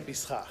tumah, it can't be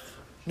schach.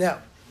 Now,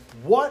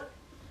 what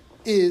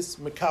is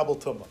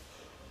mekabel tumah?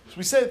 So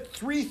we said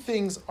three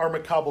things are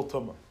mekabel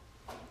tumah.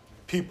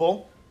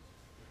 People,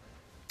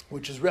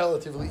 which is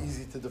relatively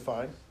easy to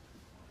define.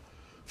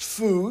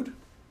 Food,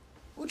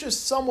 which is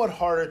somewhat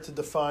harder to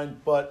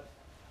define, but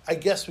I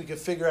guess we could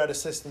figure out a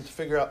system to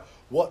figure out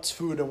what's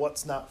food and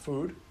what's not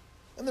food.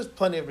 And there's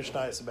plenty of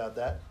Mishnayos about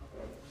that.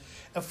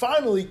 And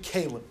finally,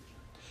 kalim.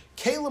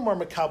 Kalim are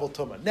mekabel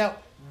tumah. Now,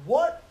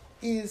 what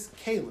is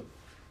kalim?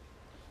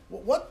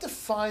 What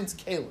defines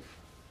kalim?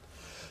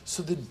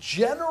 So the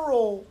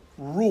general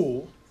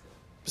rule,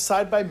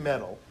 beside by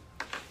metal,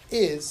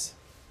 is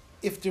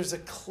if there's a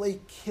clay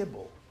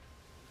kibble,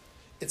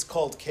 it's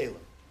called kalim.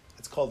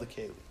 It's called a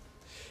kalim.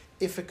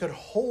 If it could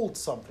hold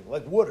something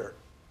like water,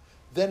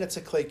 then it's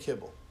a clay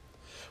kibble,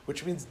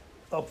 which means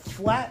a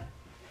flat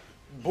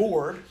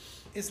board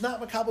is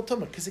not makabel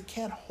tumah because it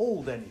can't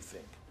hold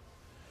anything.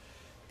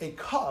 A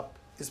cup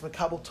is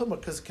makabel tumah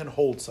because it can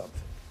hold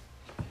something.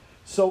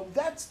 So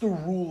that's the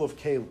rule of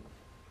kelim.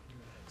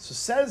 So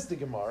says the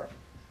Gemara,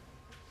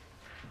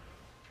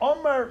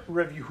 Amar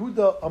Rav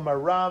Yehuda Amar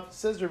Rav,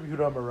 says Rav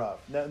Yehuda Amar Rav.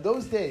 Now in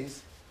those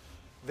days,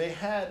 they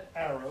had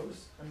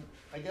arrows, and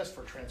I guess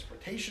for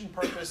transportation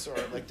purpose or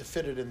like to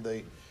fit it in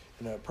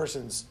a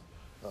person's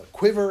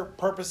quiver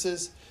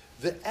purposes.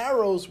 The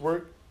arrows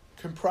were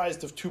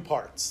comprised of two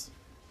parts.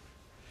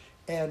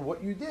 And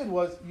what you did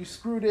was you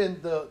screwed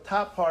in the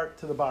top part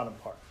to the bottom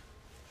part.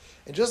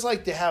 And just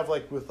like they have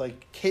with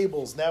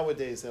cables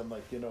nowadays and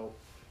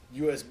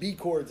USB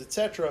cords,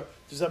 etc.,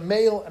 there's a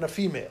male and a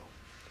female.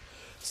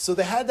 So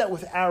they had that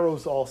with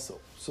arrows also.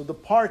 So the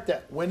part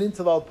that went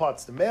into the other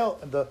part's the male,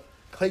 and the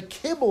clay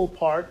kibble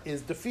part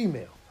is the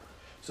female.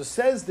 So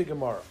says the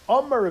Gemara,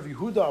 Amar Rav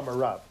Yehuda Amar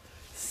Rav,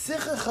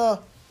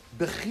 Sichacha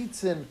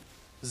bechitzin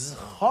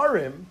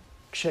zcharim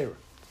kshera.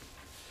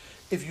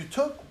 If you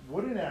took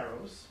wooden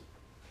arrows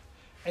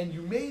and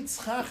you made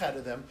schach out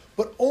of them,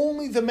 but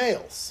only the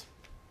males,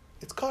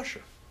 it's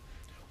kosher.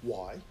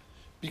 Why?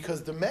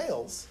 Because the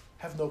males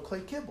have no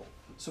clay kibble.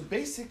 So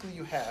basically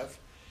you have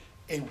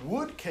a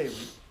wood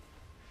keli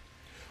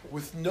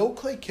with no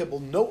clay kibble,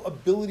 no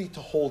ability to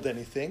hold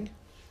anything.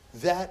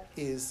 That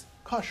is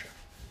kosher.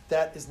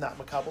 That is not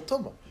makabel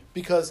tumah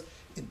because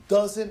it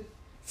doesn't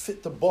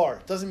fit the bar.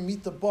 It doesn't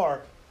meet the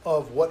bar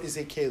of what is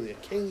a keli. A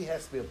keli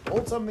has to be able to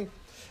hold something,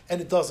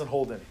 and it doesn't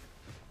hold anything.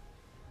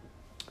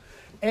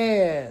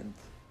 And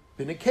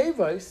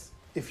b'nekevais,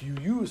 if you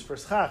use for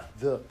schach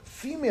the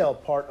female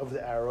part of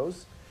the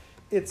arrows,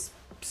 it's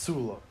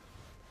psula.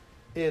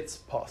 It's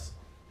possible.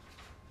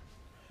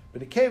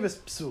 B'nekevais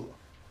psula.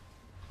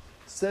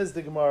 Says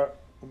the Gemara,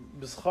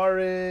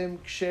 b'scharim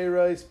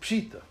ksherais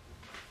pshita.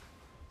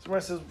 So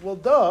Gemara says, well,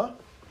 duh.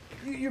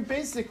 You're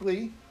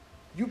basically,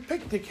 you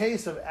picked the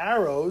case of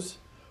arrows,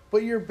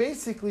 but you're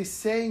basically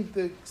saying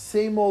the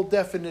same old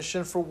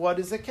definition for what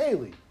is a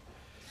keli.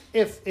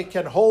 If it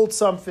can hold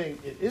something,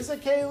 it is a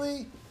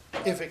keli.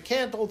 If it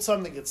can't hold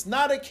something, it's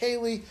not a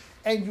keli.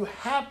 And you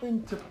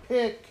happen to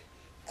pick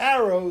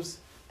arrows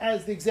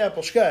as the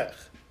example. Shkach.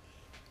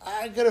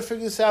 I got to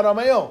figure this out on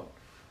my own.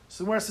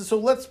 So Gemara says, so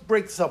let's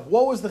break this up.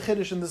 What was the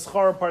chiddush in the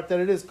scharim part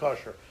that it is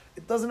kosher?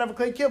 It doesn't have a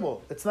clay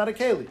kibble. It's not a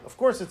keli. Of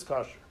course it's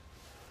kosher.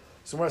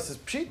 So Gemara says,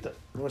 pshita.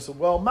 Gemara says,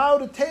 well,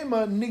 ma'od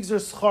tema nigzer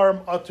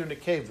scharim atur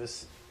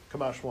nekevis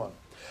kamash one.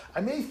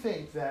 I may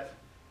think that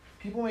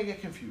people may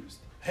get confused.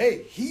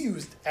 Hey, he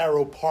used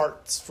arrow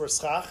parts for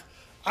schach.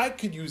 I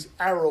could use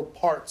arrow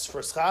parts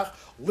for schach.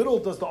 Little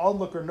does the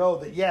onlooker know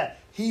that, yeah,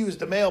 he used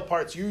the male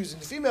parts, you're using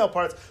the female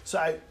parts, so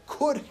I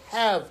could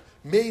have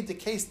made the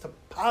case to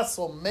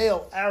passel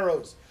male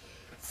arrows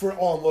for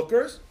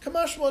onlookers.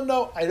 Kamashma,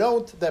 no, I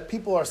don't. That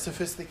people are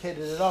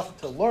sophisticated enough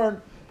to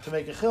learn to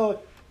make a chiluk.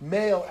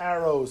 Male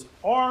arrows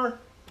are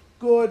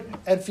good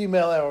and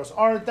female arrows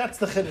aren't. That's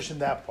the chiddush in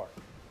that part.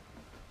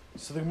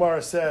 So the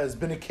Gemara says,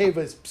 B'nekeva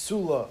is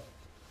psula.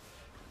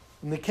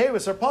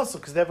 Nekevas are possible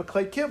because they have a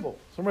clay kibble.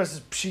 So the Gemara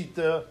says,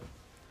 pshita.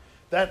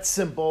 That's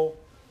simple.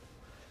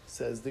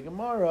 Says the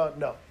Gemara,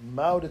 no.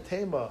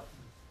 Ma'odatema,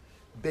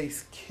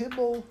 base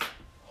kibble,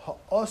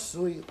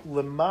 ha'asui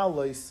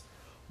lemalais,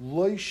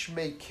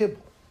 loishme kibble.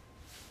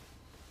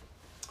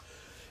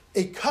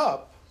 A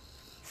cup,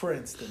 for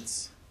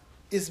instance,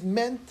 is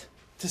meant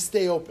to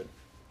stay open.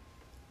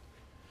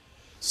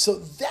 So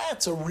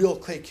that's a real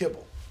clay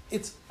kibble.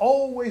 It's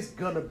always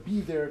going to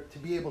be there to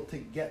be able to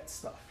get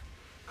stuff.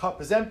 Cup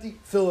is empty,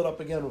 fill it up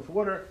again with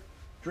water,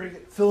 drink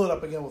it, fill it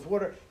up again with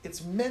water.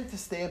 It's meant to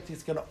stay empty.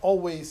 It's going to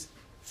always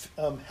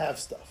have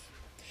stuff.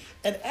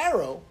 An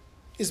arrow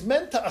is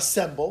meant to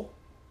assemble,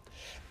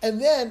 and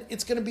then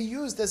it's going to be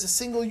used as a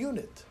single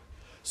unit.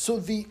 So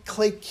the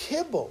clay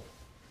kibble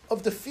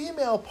of the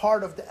female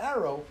part of the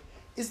arrow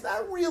is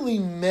not really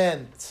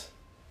meant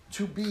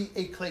to be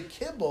a clay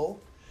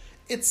kibble.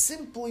 It's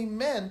simply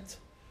meant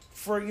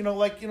for,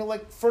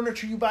 like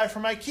furniture you buy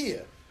from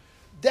IKEA.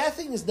 That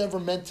thing is never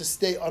meant to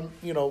stay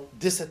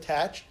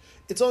disattached.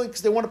 It's only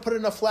because they want to put it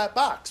in a flat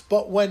box.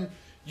 But when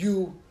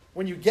you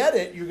get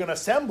it, you're going to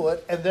assemble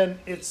it, and then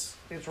it's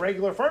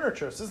regular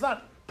furniture. So it's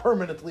not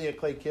permanently a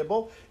clay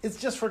kibble.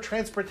 It's just for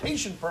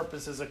transportation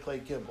purposes a clay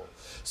kibble.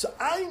 So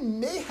I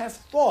may have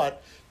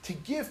thought to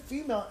give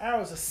female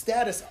arrows a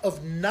status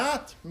of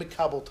not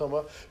mikabel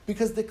toma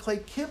because the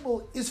clay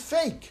kibble is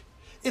fake.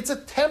 It's a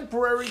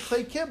temporary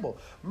clay kibble.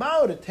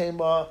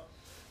 Ma'odatema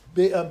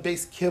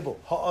base kibble,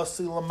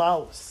 ha'asi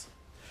lamalis.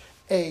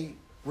 A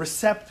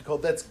receptacle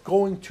that's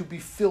going to be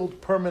filled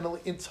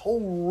permanently. Its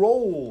whole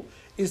role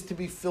is to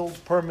be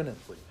filled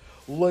permanently.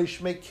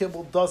 Loishme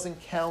kibble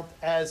doesn't count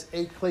as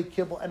a clay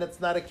kibble, and it's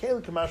not a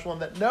keli kamashal.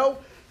 That no,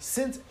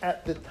 since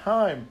at the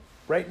time,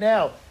 right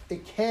now,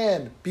 it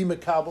can be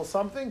makabel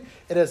something.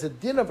 It has a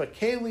din of a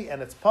keli,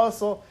 and it's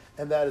puzzle,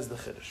 and that is the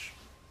chiddush.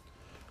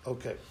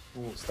 Okay,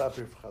 we'll stop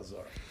here for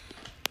Chazar.